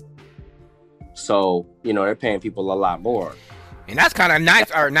 So, they're paying people a lot more. And that's kind of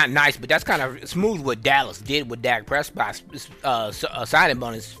nice, or not nice, but that's kind of smooth what Dallas did with Dak Prescott, signing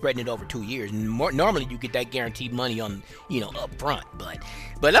bonus, spreading it over 2 years. Normally, you get that guaranteed money on, up front.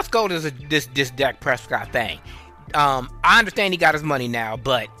 But let's go to this Dak Prescott thing. I understand he got his money now,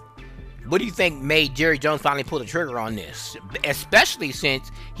 but what do you think made Jerry Jones finally pull the trigger on this? Especially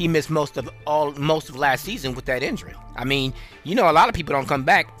since he missed most of last season with that injury. A lot of people don't come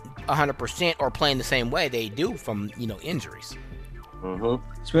back 100% or playing the same way they do from injuries.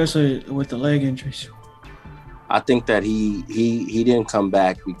 especially with the leg injuries. I think that he didn't come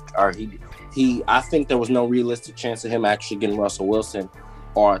back, or I think there was no realistic chance of him actually getting Russell Wilson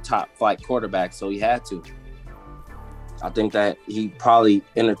or a top flight quarterback, so he had to. I think that he probably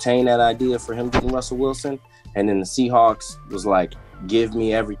entertained that idea for him getting Russell Wilson, and then the Seahawks was like, give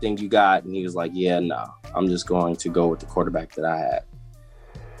me everything you got, and he was like, yeah, no, I'm just going to go with the quarterback that I had.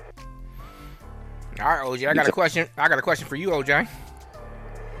 All right, OJ, I got a question. I got a question for you, OJ.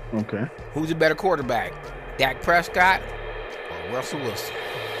 Okay. Who's a better quarterback, Dak Prescott or Russell Wilson?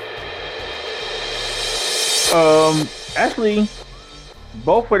 Actually,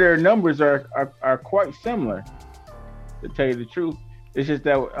 both of their numbers are quite similar. To tell you the truth, it's just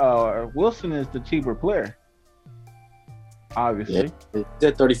that Wilson is the cheaper player. Obviously, yeah, he's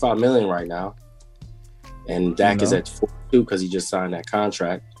at $35 million right now, and Dak is at $42 because he just signed that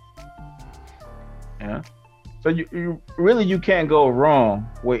contract. Yeah. So you can't go wrong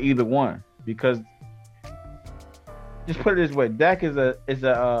with either one, because just put it this way, Dak is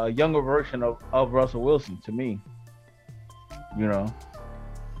a younger version of Russell Wilson to me.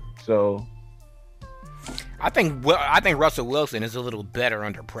 So I think Russell Wilson is a little better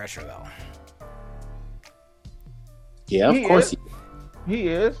under pressure though. Yeah, of course he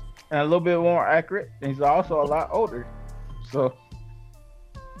is, and a little bit more accurate, and he's also a lot older. So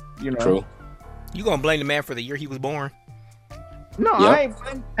True. You gonna blame the man for the year he was born? No, yep.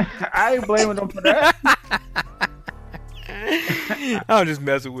 I ain't blaming him for that. I'm just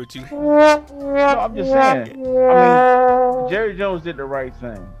messing with you. No, I'm just saying. I mean, Jerry Jones did the right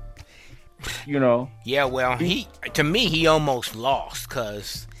thing. Yeah, well, to me he almost lost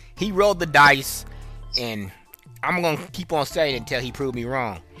because he rolled the dice, and I'm gonna keep on saying it until he proved me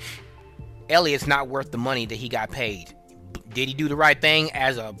wrong. Elliott's not worth the money that he got paid. Did he do the right thing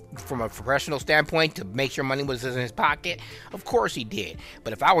from a professional standpoint to make sure money was in his pocket? Of course he did.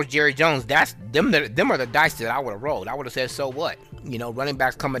 But if I was Jerry Jones, them are the dice that I would have rolled. I would have said, so what? Running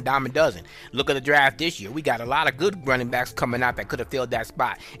backs come a dime a dozen. Look at the draft this year. We got a lot of good running backs coming out that could have filled that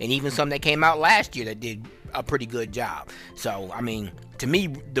spot. And even some that came out last year that did a pretty good job. So, I mean, to me,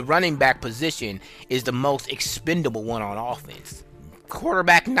 the running back position is the most expendable one on offense.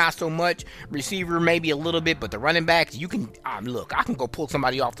 Quarterback, not so much. Receiver, maybe a little bit, but the running backs, you can look. I can go pull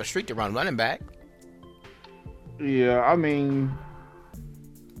somebody off the street to run running back. Yeah, I mean,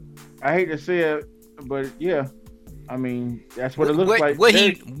 I hate to say it, but yeah, I mean that's what it looks like. What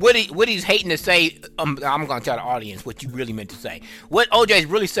he's hating to say. I'm gonna tell the audience what you really meant to say. What OJ's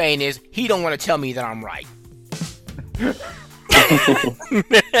really saying is he don't want to tell me that I'm right.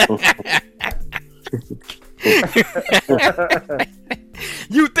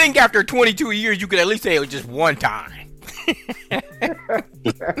 You think after 22 years you could at least say it was just one time.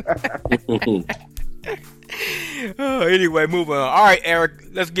 Anyway, moving on. All right, Eric,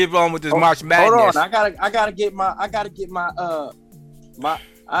 let's get on with this March Madness. Hold on, I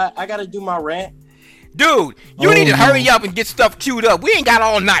gotta do my rant. Dude, you need to hurry up and get stuff queued up. We ain't got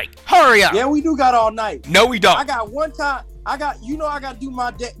all night. Hurry up. Yeah, we do got all night. No, we don't. I got one time. I got to do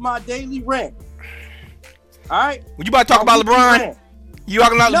my daily rant. All right. When you about to talk about LeBron? You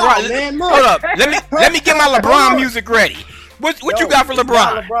talking about LeBron? Man, look. Hold up. Let me get my LeBron music ready. What you got for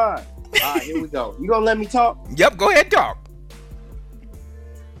LeBron? All right, here we go. You gonna let me talk? Yep, go ahead, talk.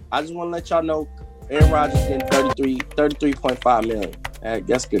 I just want to let y'all know Aaron Rodgers getting $33.5 million.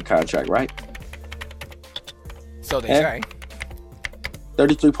 That's a good contract, right? So they say.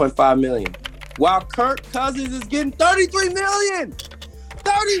 $33.5 million. While Kirk Cousins is getting $33 million.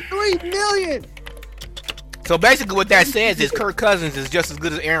 $33 million. So basically what that says is Kirk Cousins is just as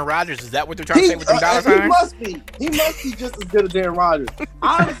good as Aaron Rodgers. Is that what they're trying to say with them dollar signs? He must be. He must be just as good as Aaron Rodgers.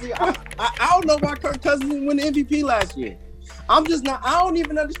 Honestly, I don't know why Kirk Cousins didn't win the MVP last year. I don't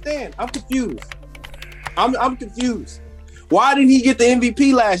even understand. I'm confused. I'm confused. Why didn't he get the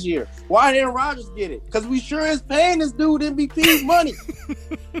MVP last year? Why did Aaron Rodgers get it? Because we sure is paying this dude MVP's money.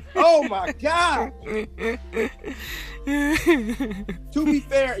 Oh my God. To be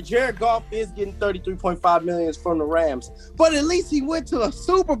fair, Jared Goff is getting $33.5 million from the Rams, but at least he went to a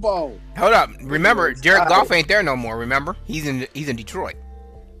Super Bowl. Hold up, remember Jared Goff ain't there no more. Remember, he's in Detroit.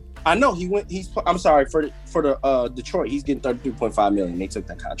 I know he went. I'm sorry for the Detroit. He's getting $33.5 million. They took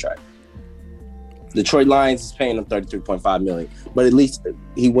that contract. Detroit Lions is paying him $33.5 million, but at least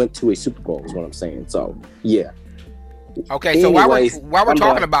he went to a Super Bowl. Is what I'm saying. So yeah. Okay, anyways, so while we're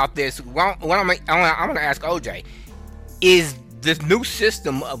talking about this, I'm gonna ask OJ. Is this new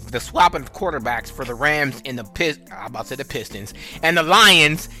system of the swapping of quarterbacks for the Rams and the Pistons and the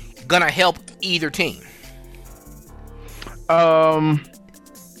Lions gonna help either team? For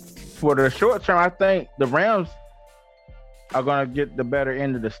the short term, I think the Rams are gonna get the better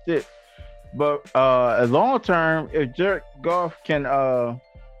end of the stick. But long term, if Jared Goff can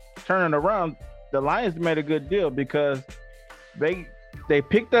turn it around, the Lions made a good deal because they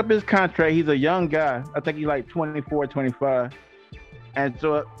picked up his contract. He's a young guy. I think he's like 24, 25. And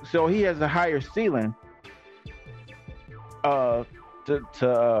so he has a higher ceiling to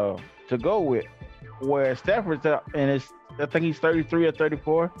go with. Where Stafford's I think he's 33 or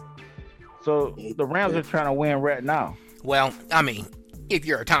 34. So the Rams are trying to win right now. Well, I mean, if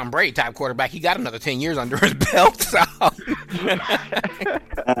you're a Tom Brady type quarterback, he got another 10 years under his belt. So.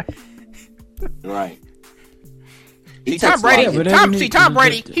 Right. Tom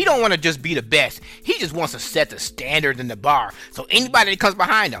Brady, he don't want to just be the best. He just wants to set the standard and the bar. So anybody that comes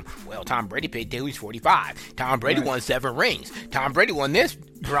behind him, well, Tom Brady paid till he's 45. Tom Brady won 7 rings. Tom Brady won this.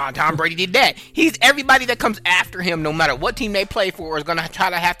 Tom Brady did that. He's everybody that comes after him, no matter what team they play for, is going to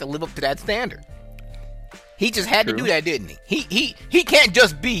try to have to live up to that standard. He just had to do that, didn't he? He can't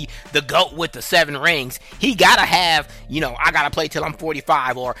just be the GOAT with the 7 rings. He got to have, I got to play till I'm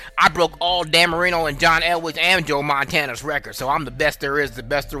 45, or I broke all Dan Marino and John Elway's and Joe Montana's record, so I'm the best there is, the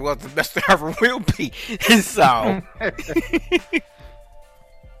best there was, the best there ever will be. So.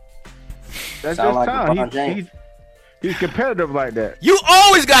 That's just like he's competitive like that. You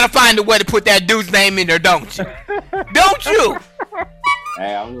always got to find a way to put that dude's name in there, don't you? Don't you?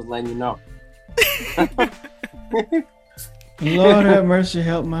 Hey, I'm just letting you know. Lord have mercy,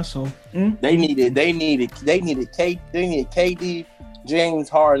 help my soul. They needed KD, James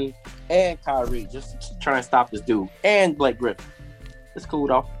Harden, and Kyrie just to try and stop this dude, and Blake Griffin. It's cool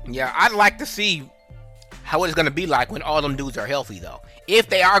though. Yeah, I'd like to see how it's going to be like when all them dudes are healthy, though. If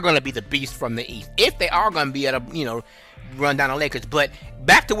they are going to be the beast from the East, if they are going to be able to, run down the Lakers. But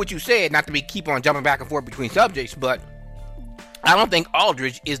back to what you said, not to keep on jumping back and forth between subjects, but I don't think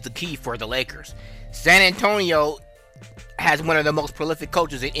Aldridge is the key for the Lakers. San Antonio has one of the most prolific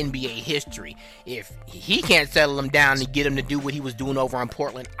coaches in NBA history. If he can't settle him down and get him to do what he was doing over in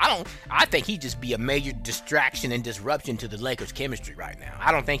Portland, I think he'd just be a major distraction and disruption to the Lakers' chemistry right now.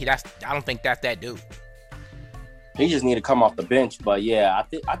 I don't think that's that dude. He just need to come off the bench. But yeah,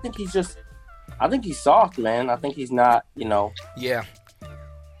 I think he's soft, man. I think he's not, Yeah.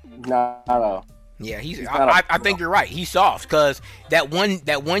 Not a. Yeah, I think you're right. He's soft because that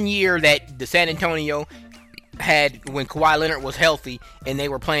one year that the San Antonio had when Kawhi Leonard was healthy and they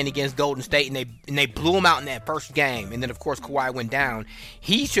were playing against Golden State and they blew him out in that first game, and then of course Kawhi went down.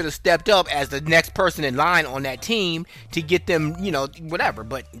 He should have stepped up as the next person in line on that team to get them, whatever.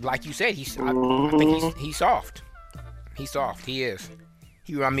 But like you said, I think he's soft. He's soft. He is.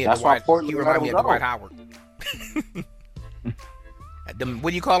 He remind me of Dwight Howard. What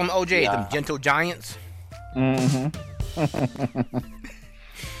do you call them, OJ? Yeah. Them gentle giants? Mm-hmm.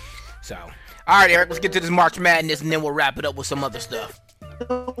 So, all right, Eric, let's get to this March Madness, and then we'll wrap it up with some other stuff.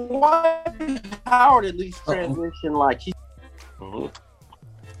 Dwight Howard at least transition like he... All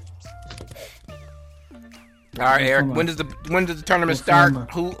right, Eric, when does the tournament start?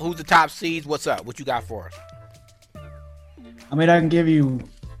 Who's the top seeds? What's up? What you got for us? I mean, I can give you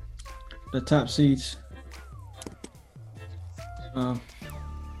the top seeds. And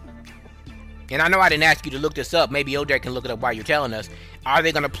I know I didn't ask you to look this up. Maybe OJ can look it up while you're telling us. Are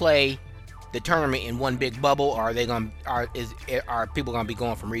they going to play the tournament in one big bubble, or are people going to be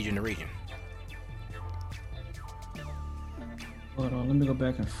going from region to region? Hold on, let me go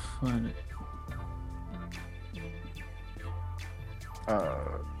back and find it.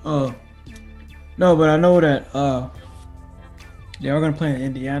 No, but I know that they are going to play in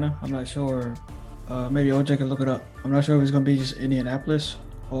Indiana. I'm not sure. Maybe OJ can look it up. I'm not sure if it's going to be just Indianapolis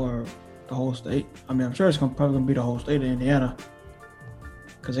or the whole state. I mean, I'm sure it's probably going to be the whole state of Indiana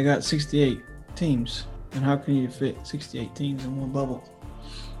because they got 68 teams. And how can you fit 68 teams in one bubble?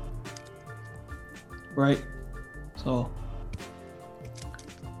 Right? So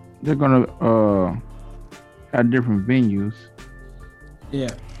they're going to have different venues.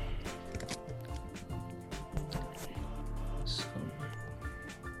 Yeah.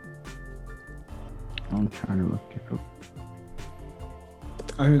 I'm trying to look it up.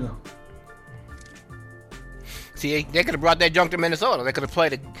 Oh, here we go. See, they could have brought that junk to Minnesota. They could have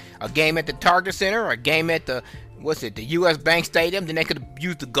played a game at the Target Center, or a game at the U.S. Bank Stadium. Then they could have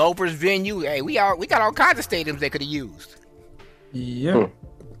used the Gophers venue. Hey, we got all kinds of stadiums they could have used. Yeah.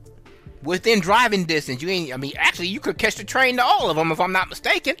 Within driving distance, actually, you could catch the train to all of them if I'm not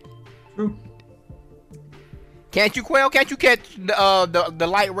mistaken. True. Can't you, Quail? Can't you catch the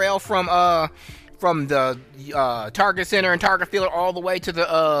light rail from the Target Center and Target Field all the way to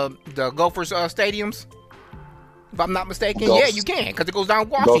the Gophers stadiums? If I'm not mistaken, yeah, you can, because it goes down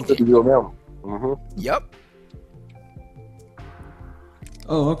Washington. Go to the UMM. Mm-hmm. Yep.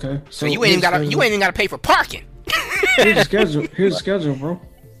 Oh, okay. So you ain't even gotta pay for parking. Here's the schedule. Here's the schedule, bro.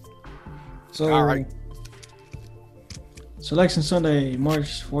 So, All right. Selection Sunday,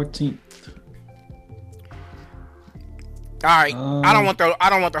 March 14th. All right, I don't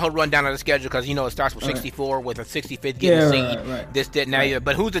want the whole rundown of the schedule because you know it starts with 64 with a 65th getting a seed. Right. This, that, and that.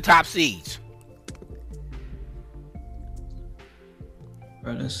 But who's the top seeds?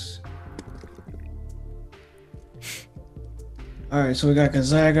 All right, so we got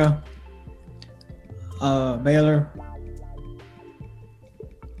Gonzaga, Baylor,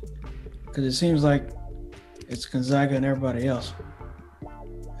 because it seems like it's Gonzaga and everybody else.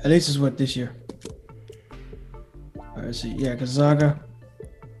 At least it's what this year. All right, let's see. Yeah, Gonzaga,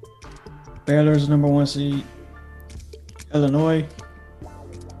 Baylor's number 1 seed, Illinois,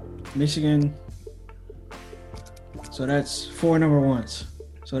 Michigan. So that's 4 number 1s.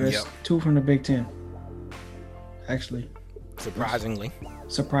 So that's 2 from the Big Ten. Actually. Surprisingly,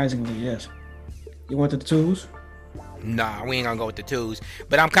 yes. You want the 2s? Nah, we ain't gonna go with the 2s.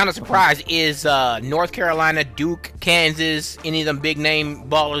 But I'm kind of surprised. Is North Carolina, Duke, Kansas, any of them big name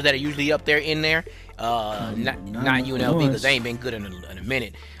ballers that are usually up there in there? Not UNLV because they ain't been good in a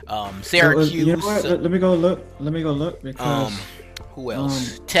minute. Syracuse. You know what? Let me go look because. Who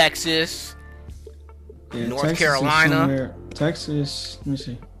else? Texas. Yeah, North Texas Carolina. Texas. Let me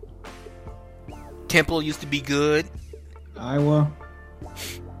see. Temple used to be good. Iowa.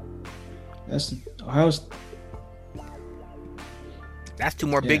 That's Ohio's. That's 2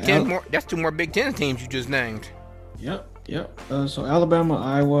 more Big Ten. That's 2 more Big Ten teams you just named. Yep. So Alabama,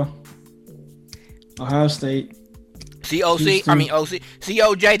 Iowa, Ohio State. COJ,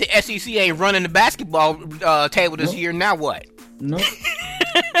 the SEC ain't running the basketball table this year. Now what? Nope.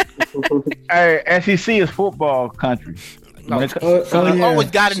 Hey, SEC is football country. So you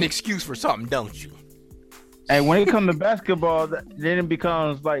always got an excuse for something, don't you? Hey, when it comes to basketball, then it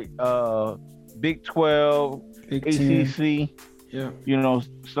becomes like Big 12, Big ACC, 10. Yeah. You know,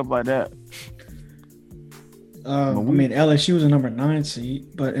 stuff like that. I mean, LSU is a number 9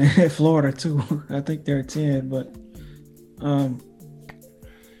 seed, but Florida too. I think they're 10, but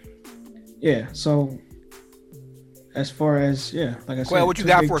yeah. So as far as like I said, well, what you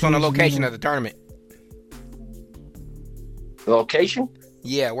got for us on the location of the tournament? The location?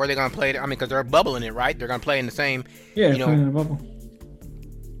 Yeah, where they gonna play it? I mean, because they're bubbling it, right? They're gonna play in the same. Yeah, playing in the bubble.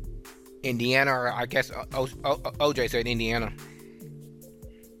 Indiana, or I guess OJ said Indiana.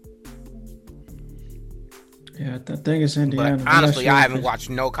 Yeah, I think it's Indiana. But honestly, I haven't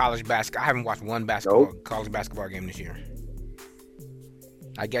watched no college basketball. I haven't watched one college basketball game this year.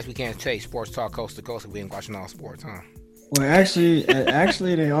 I guess we can't say sports talk coast to coast if we ain't watching all sports, huh? Well, actually,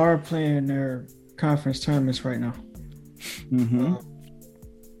 they are playing their conference tournaments right now. Mm-hmm.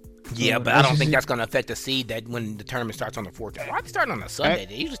 Yeah, but I don't think that's going to affect the seed that when the tournament starts on the 14th. Why are they starting on a Sunday?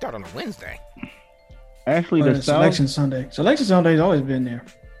 They usually start on a Wednesday. Actually, the Selection Sunday's always been there.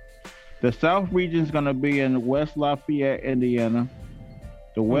 The South region is going to be in West Lafayette, Indiana.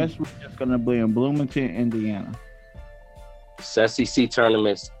 The West region is going to be in Bloomington, Indiana. SEC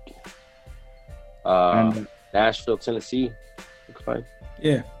tournaments. Nashville, Tennessee. Looks like.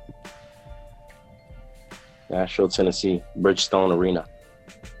 Yeah. Nashville, Tennessee, Bridgestone Arena.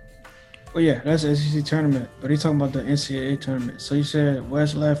 Well, yeah, that's the SEC tournament. But he's talking about the NCAA tournament. So you said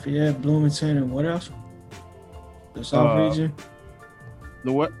West Lafayette, Bloomington, and what else? The South region?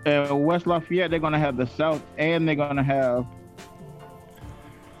 The West Lafayette, they're going to have the South, and they're going to have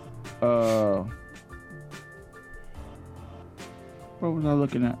what was I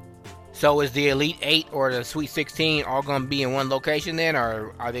looking at? So is the Elite 8 or the Sweet 16 all going to be in one location then,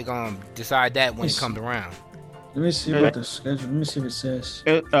 or are they going to decide that when it comes around? Let me see what the schedule. Let me see what it says.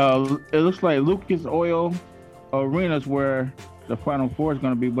 It looks like Lucas Oil Arena is where the Final Four is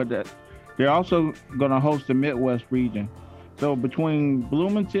going to be, but they're also going to host the Midwest region. So between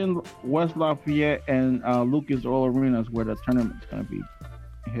Bloomington, West Lafayette, and Lucas Oil Arena is where the tournament is going to be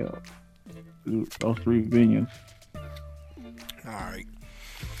held. Those 3 venues. All right.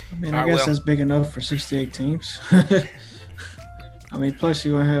 I mean, I guess that's big enough for 68 teams. I mean, plus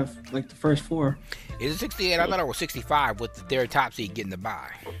you're going to have like the first 4. Is it 68? I thought it was 65 with their top seed getting the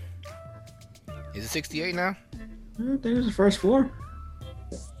bye. Is it 68 now? I think it's the first 4.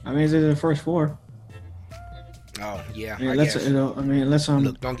 I mean, it's the first 4. Oh, yeah. I guess.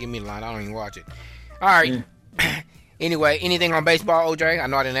 Look, don't give me the line. I don't even watch it. All right. Yeah. Anyway, anything on baseball, OJ? I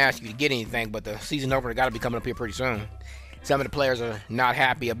know I didn't ask you to get anything, but the season opener got to be coming up here pretty soon. Some of the players are not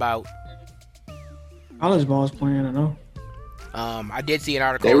happy about. College ball is playing, I know. I did see an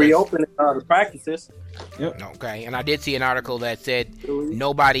article. They reopened the practices. Yep. Okay, and I did see an article that said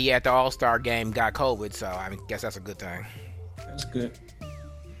nobody at the All-Star game got COVID, so I guess that's a good thing. That's good.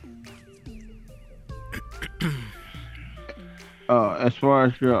 As far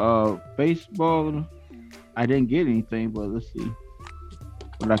as your baseball, I didn't get anything, but let's see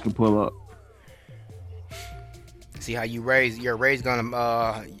what I can pull up. See how your Rays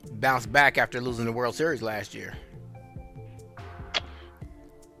gonna bounce back after losing the World Series last year.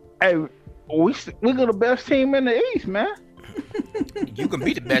 Hey, we got the best team in the East, man. You can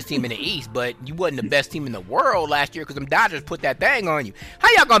be the best team in the East, but you wasn't the best team in the world last year because them Dodgers put that thing on you. How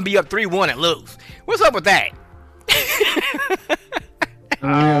y'all gonna be up 3-1 and lose? What's up with that?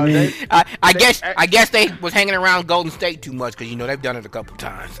 I guess they was hanging around Golden State too much because they've done it a couple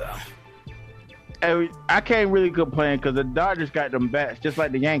times. So. Hey, I can't really complain because the Dodgers got them bats just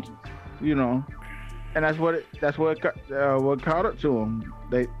like the Yankees, and that's what caught up to them.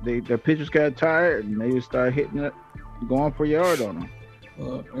 The pitchers got tired and they just started hitting it, going for yard on them.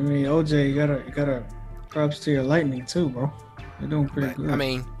 Well, I mean, OJ, you gotta props to your Lightning too, bro. They're doing pretty good. I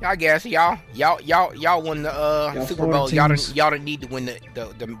mean, I guess y'all won the Super Bowl. Y'all didn't need to win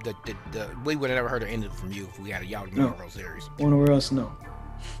the we would have never heard of anything from you if we had y'all win the World Series. Anywhere else, no.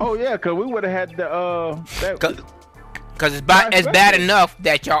 Oh yeah, because we would have had the because it's bad enough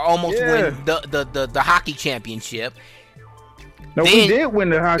that y'all almost win the hockey championship. No, then, we did win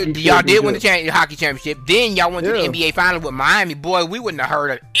the hockey championship. Y'all did win the hockey championship. Then y'all went to the NBA Finals with Miami. Boy, we wouldn't have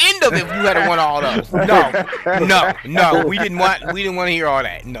heard the end of it if you had won all those. No. We didn't want to hear all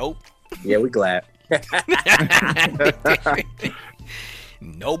that. Nope. Yeah, we glad.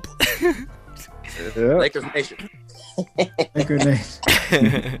 Nope. Lakers Nation. Lakers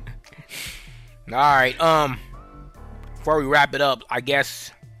Nation. All right. Before we wrap it up, I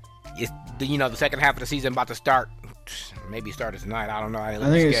guess it's the second half of the season about to start. Maybe it started tonight. I don't know. I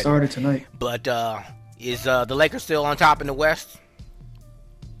think it started tonight. But is the Lakers still on top in the West?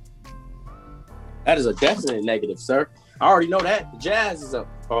 That is a definite negative, sir. I already know that. The Jazz is up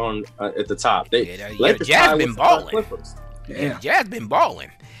on at the top. The Jazz been balling. Yeah, Jazz been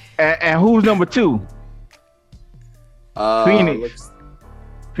balling. And who's number 2? Phoenix.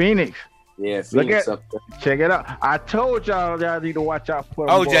 Yeah, Phoenix up there. Check it out. I told y'all need to watch out for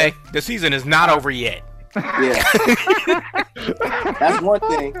OJ, the season is not over yet. Yeah. That's one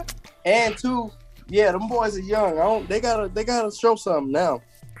thing. And 2, yeah, them boys are young. They gotta show something now.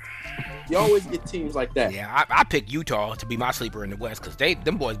 You always get teams like that. Yeah, I picked Utah to be my sleeper in the West because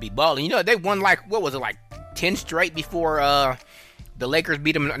them boys be balling. They won like 10 straight before the Lakers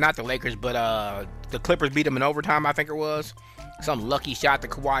beat them. Not the Lakers, but the Clippers beat them in overtime. I think it was some lucky shot that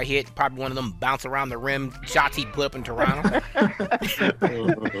Kawhi hit. Probably one of them bounce around the rim shots he put up in Toronto.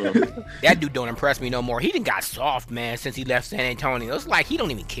 That dude don't impress me no more. He done got soft, man, since he left San Antonio. It's like he don't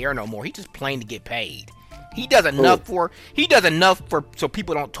even care no more. He just playing to get paid. He does enough so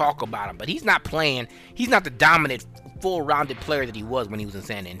people don't talk about him, but he's not playing. He's not the dominant, full-rounded player that he was when he was in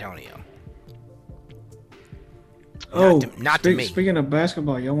San Antonio. Not to me. Speaking of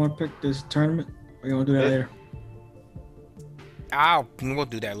basketball, y'all want to pick this tournament? Or you want to do that later? We'll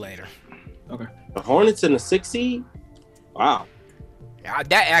do that later. Okay. The Hornets in the 6th seed? Wow.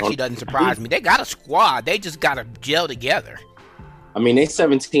 That actually doesn't surprise me. They got a squad. They just got to gel together. I mean, they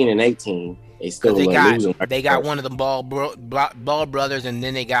 17 and 18. They still losing. They got one of the Ball brothers, and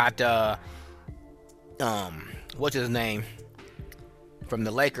then they got what's his name from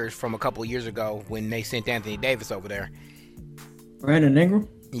the Lakers from a couple years ago when they sent Anthony Davis over there. Brandon Ingram.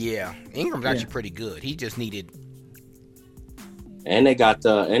 Yeah, Ingram's actually pretty good. He just needed. And they got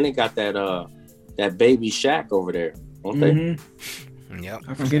that baby Shaq over there, don't they? Yep.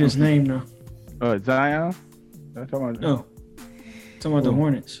 I forget his name now. Zion. No. Talking about the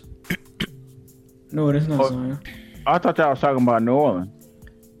Hornets. No, it is not Zion. I thought y'all was talking about New Orleans.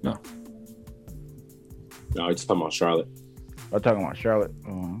 No, you're just talking about Charlotte. I'm talking about Charlotte.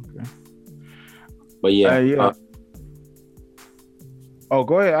 Oh, okay. But yeah.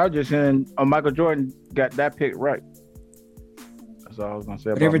 Go ahead. I was just saying Michael Jordan got that pick right. That's all I was gonna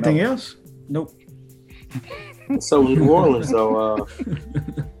say. But everything else, nope. So New Orleans,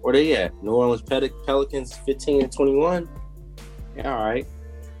 where they at? New Orleans Pelicans 15 and 21. Yeah, all right.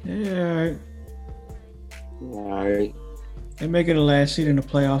 Yeah, all right. They make it a last seed in the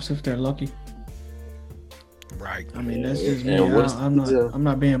playoffs if they're lucky. Right. I mean, that's just me. I'm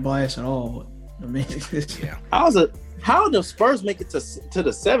not being biased at all. I mean, yeah. How the Spurs make it to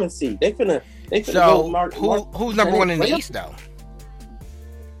the 7th seed? They finna go. Who's number 1 in the East though?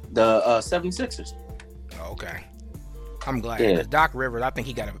 The 76ers. Oh, okay. I'm glad because Doc Rivers. I think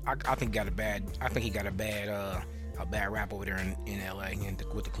he got a bad rap over there in LA and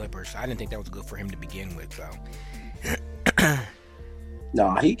with the Clippers. I didn't think that was good for him to begin with. So.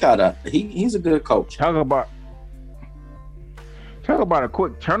 No, he's a good coach. Talk about a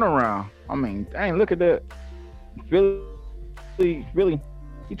quick turnaround. I mean, dang, look at that. really,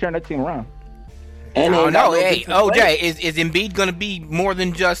 he turned that team around. And I don't know. Hey, defensive player. OJ, is Embiid gonna be more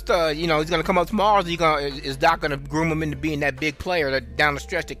than just he's gonna come up tomorrow? Or is Doc gonna groom him into being that big player that down the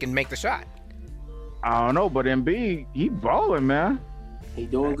stretch that can make the shot? I don't know, but Embiid, he balling, man. He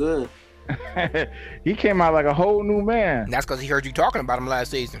doing good. He came out like a whole new man. And that's because he heard you talking about him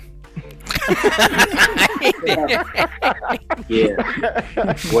last season. Yeah.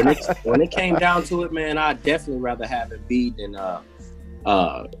 When it came down to it, man, I'd definitely rather have Embiid than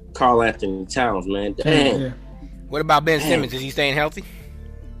Karl Anthony Towns, man. Damn. Yeah. What about Ben Simmons? Is he staying healthy?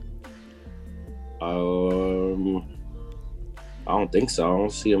 I don't think so. I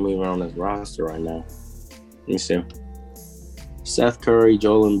don't see him even on his roster right now. Let me see. Seth Curry,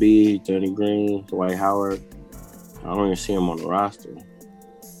 Joel Embiid, Danny Green, Dwight Howard. I don't even see him on the roster.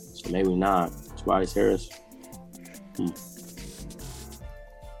 So maybe not. Tobias Harris. Let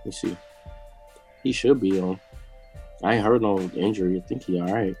me see. He should be on. I ain't heard no injury. I think he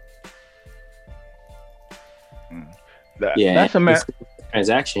all right. That's a man.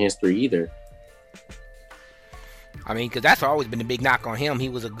 Transaction history either. I mean, because that's always been the big knock on him. He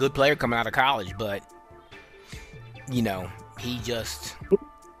was a good player coming out of college, but he just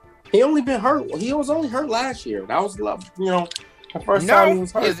He only been hurt. He was only hurt last year. That was the first time no. he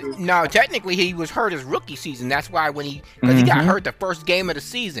was hurt. No, technically he was hurt his rookie season. That's why because he got hurt the first game of the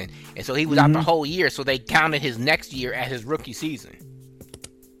season, and so he was out the whole year. So they counted his next year as his rookie season.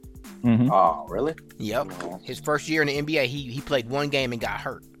 Oh, really? Yep. His first year in the NBA, he played one game and got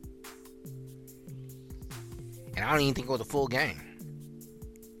hurt. And I don't even think it was a full game.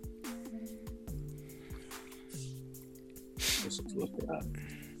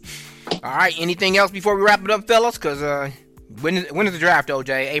 All right, anything else before we wrap it up, fellas? Because when is the draft, OJ?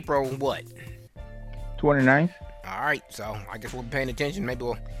 April what? 29th. All right, so I guess we'll be paying attention. Maybe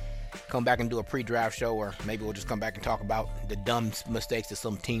we'll come back and do a pre-draft show, or maybe we'll just come back and talk about the dumb mistakes that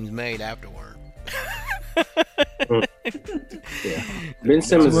some teams made afterward. Yeah. Ben Simmons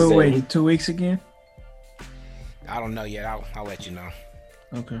So is we're in. waiting 2 weeks again. I don't know yet. I'll let you know.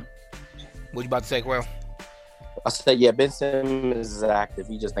 Okay. What you about to say, Quail? I said, yeah, Ben Simmons is active.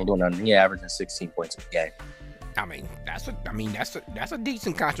 He just ain't doing nothing. He averaging 16 points a game. I mean, that's a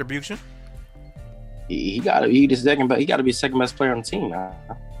decent contribution. He got to be the second, but he got to be the second best player on the team now.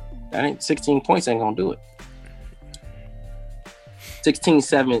 That ain't 16 points ain't gonna do it. 16,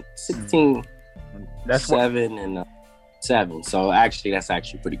 7, That's 7 and 7. So actually, that's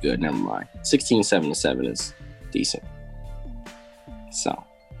actually pretty good. Never mind. 16, 7 and 7 is decent. So,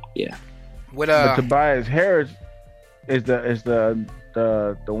 yeah. What But Tobias Harris is the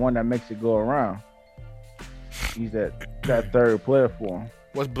one that makes it go around. He's that third player for him.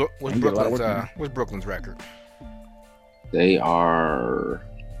 what's He get a lot of work done. What's Brooklyn's record? They are.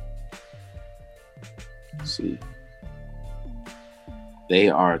 Let's see. They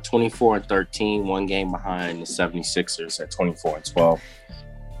are 24-13, one game behind the 76ers at 24-12.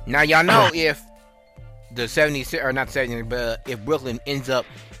 Now y'all know if the 76 or not 70, but if Brooklyn ends up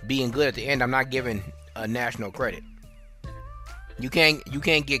being good at the end, I'm not giving national credit. You can't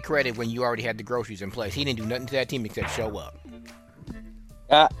get credit when you already had the groceries in place. He didn't do nothing to that team except show up.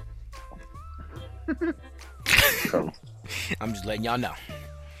 I'm just letting y'all know.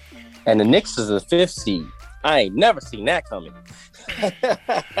 And the Knicks is the 5th seed. I ain't never seen that coming.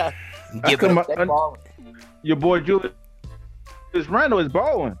 Give it. Your boy Julius Randle is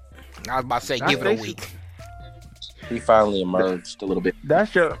balling. I was about to say, give it a week. He finally emerged a little bit.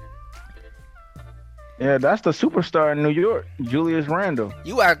 That's the superstar in New York, Julius Randle.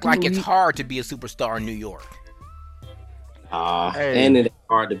 You act like it's hard to be a superstar in New York. And it's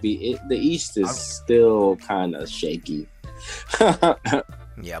hard to be. The East is still kind of shaky.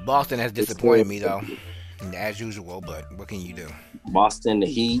 Yeah, Boston has disappointed me though, as usual. But what can you do? Boston, the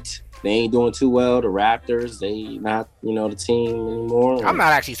Heat, they ain't doing too well. The Raptors, they not the team anymore. I'm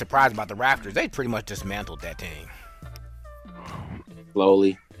not actually surprised about the Raptors. They pretty much dismantled that team.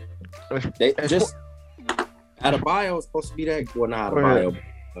 Slowly. They just Adebayo is supposed to be that. Well, not Adebayo.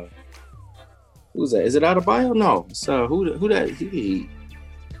 Who's that? Is it Adebayo? No. So who that? He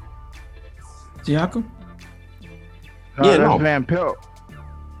Siakam? Yeah, that's no. Van Pelt.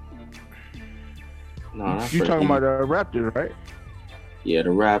 No, that's You talking Heat. about the Raptors, right? Yeah, the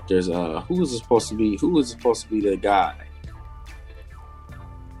Raptors. Who was supposed to be the guy?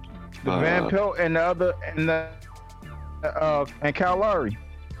 The Van Pelt and the other and Kyle Lowry.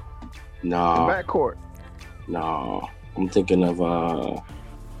 No, The backcourt. no. I'm thinking of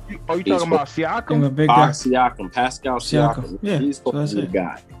You talking about Siakam? I'm a big guy. Siakam, Pascal Siakam. Yeah, He's supposed to be the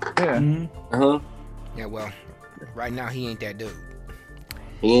guy. Yeah. Mhm. Yeah, well, right now he ain't that dude.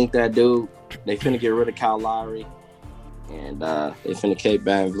 He ain't that dude. They finna get rid of Kyle Lowry. and they finna Cape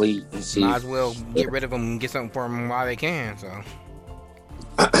Van Vliet and see. Might as well get rid of him and get something for him while they can. So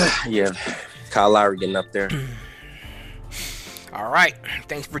yeah, Kyle Lowry getting up there. all right,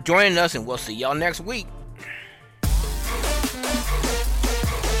 thanks for joining us, and we'll see y'all next week.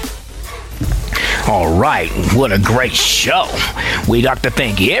 All right, what a great show. We'd like to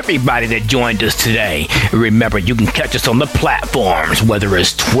thank everybody that joined us today. Remember, you can catch us on the platforms, whether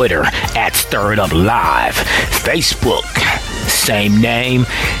it's Twitter at Stir It Up Live, Facebook, same name,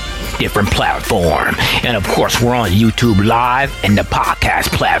 different platform. And of course, we're on YouTube Live and the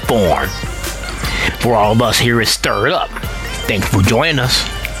podcast platform. For all of us here at Stir It Up, thanks for joining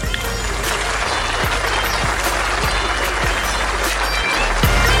us.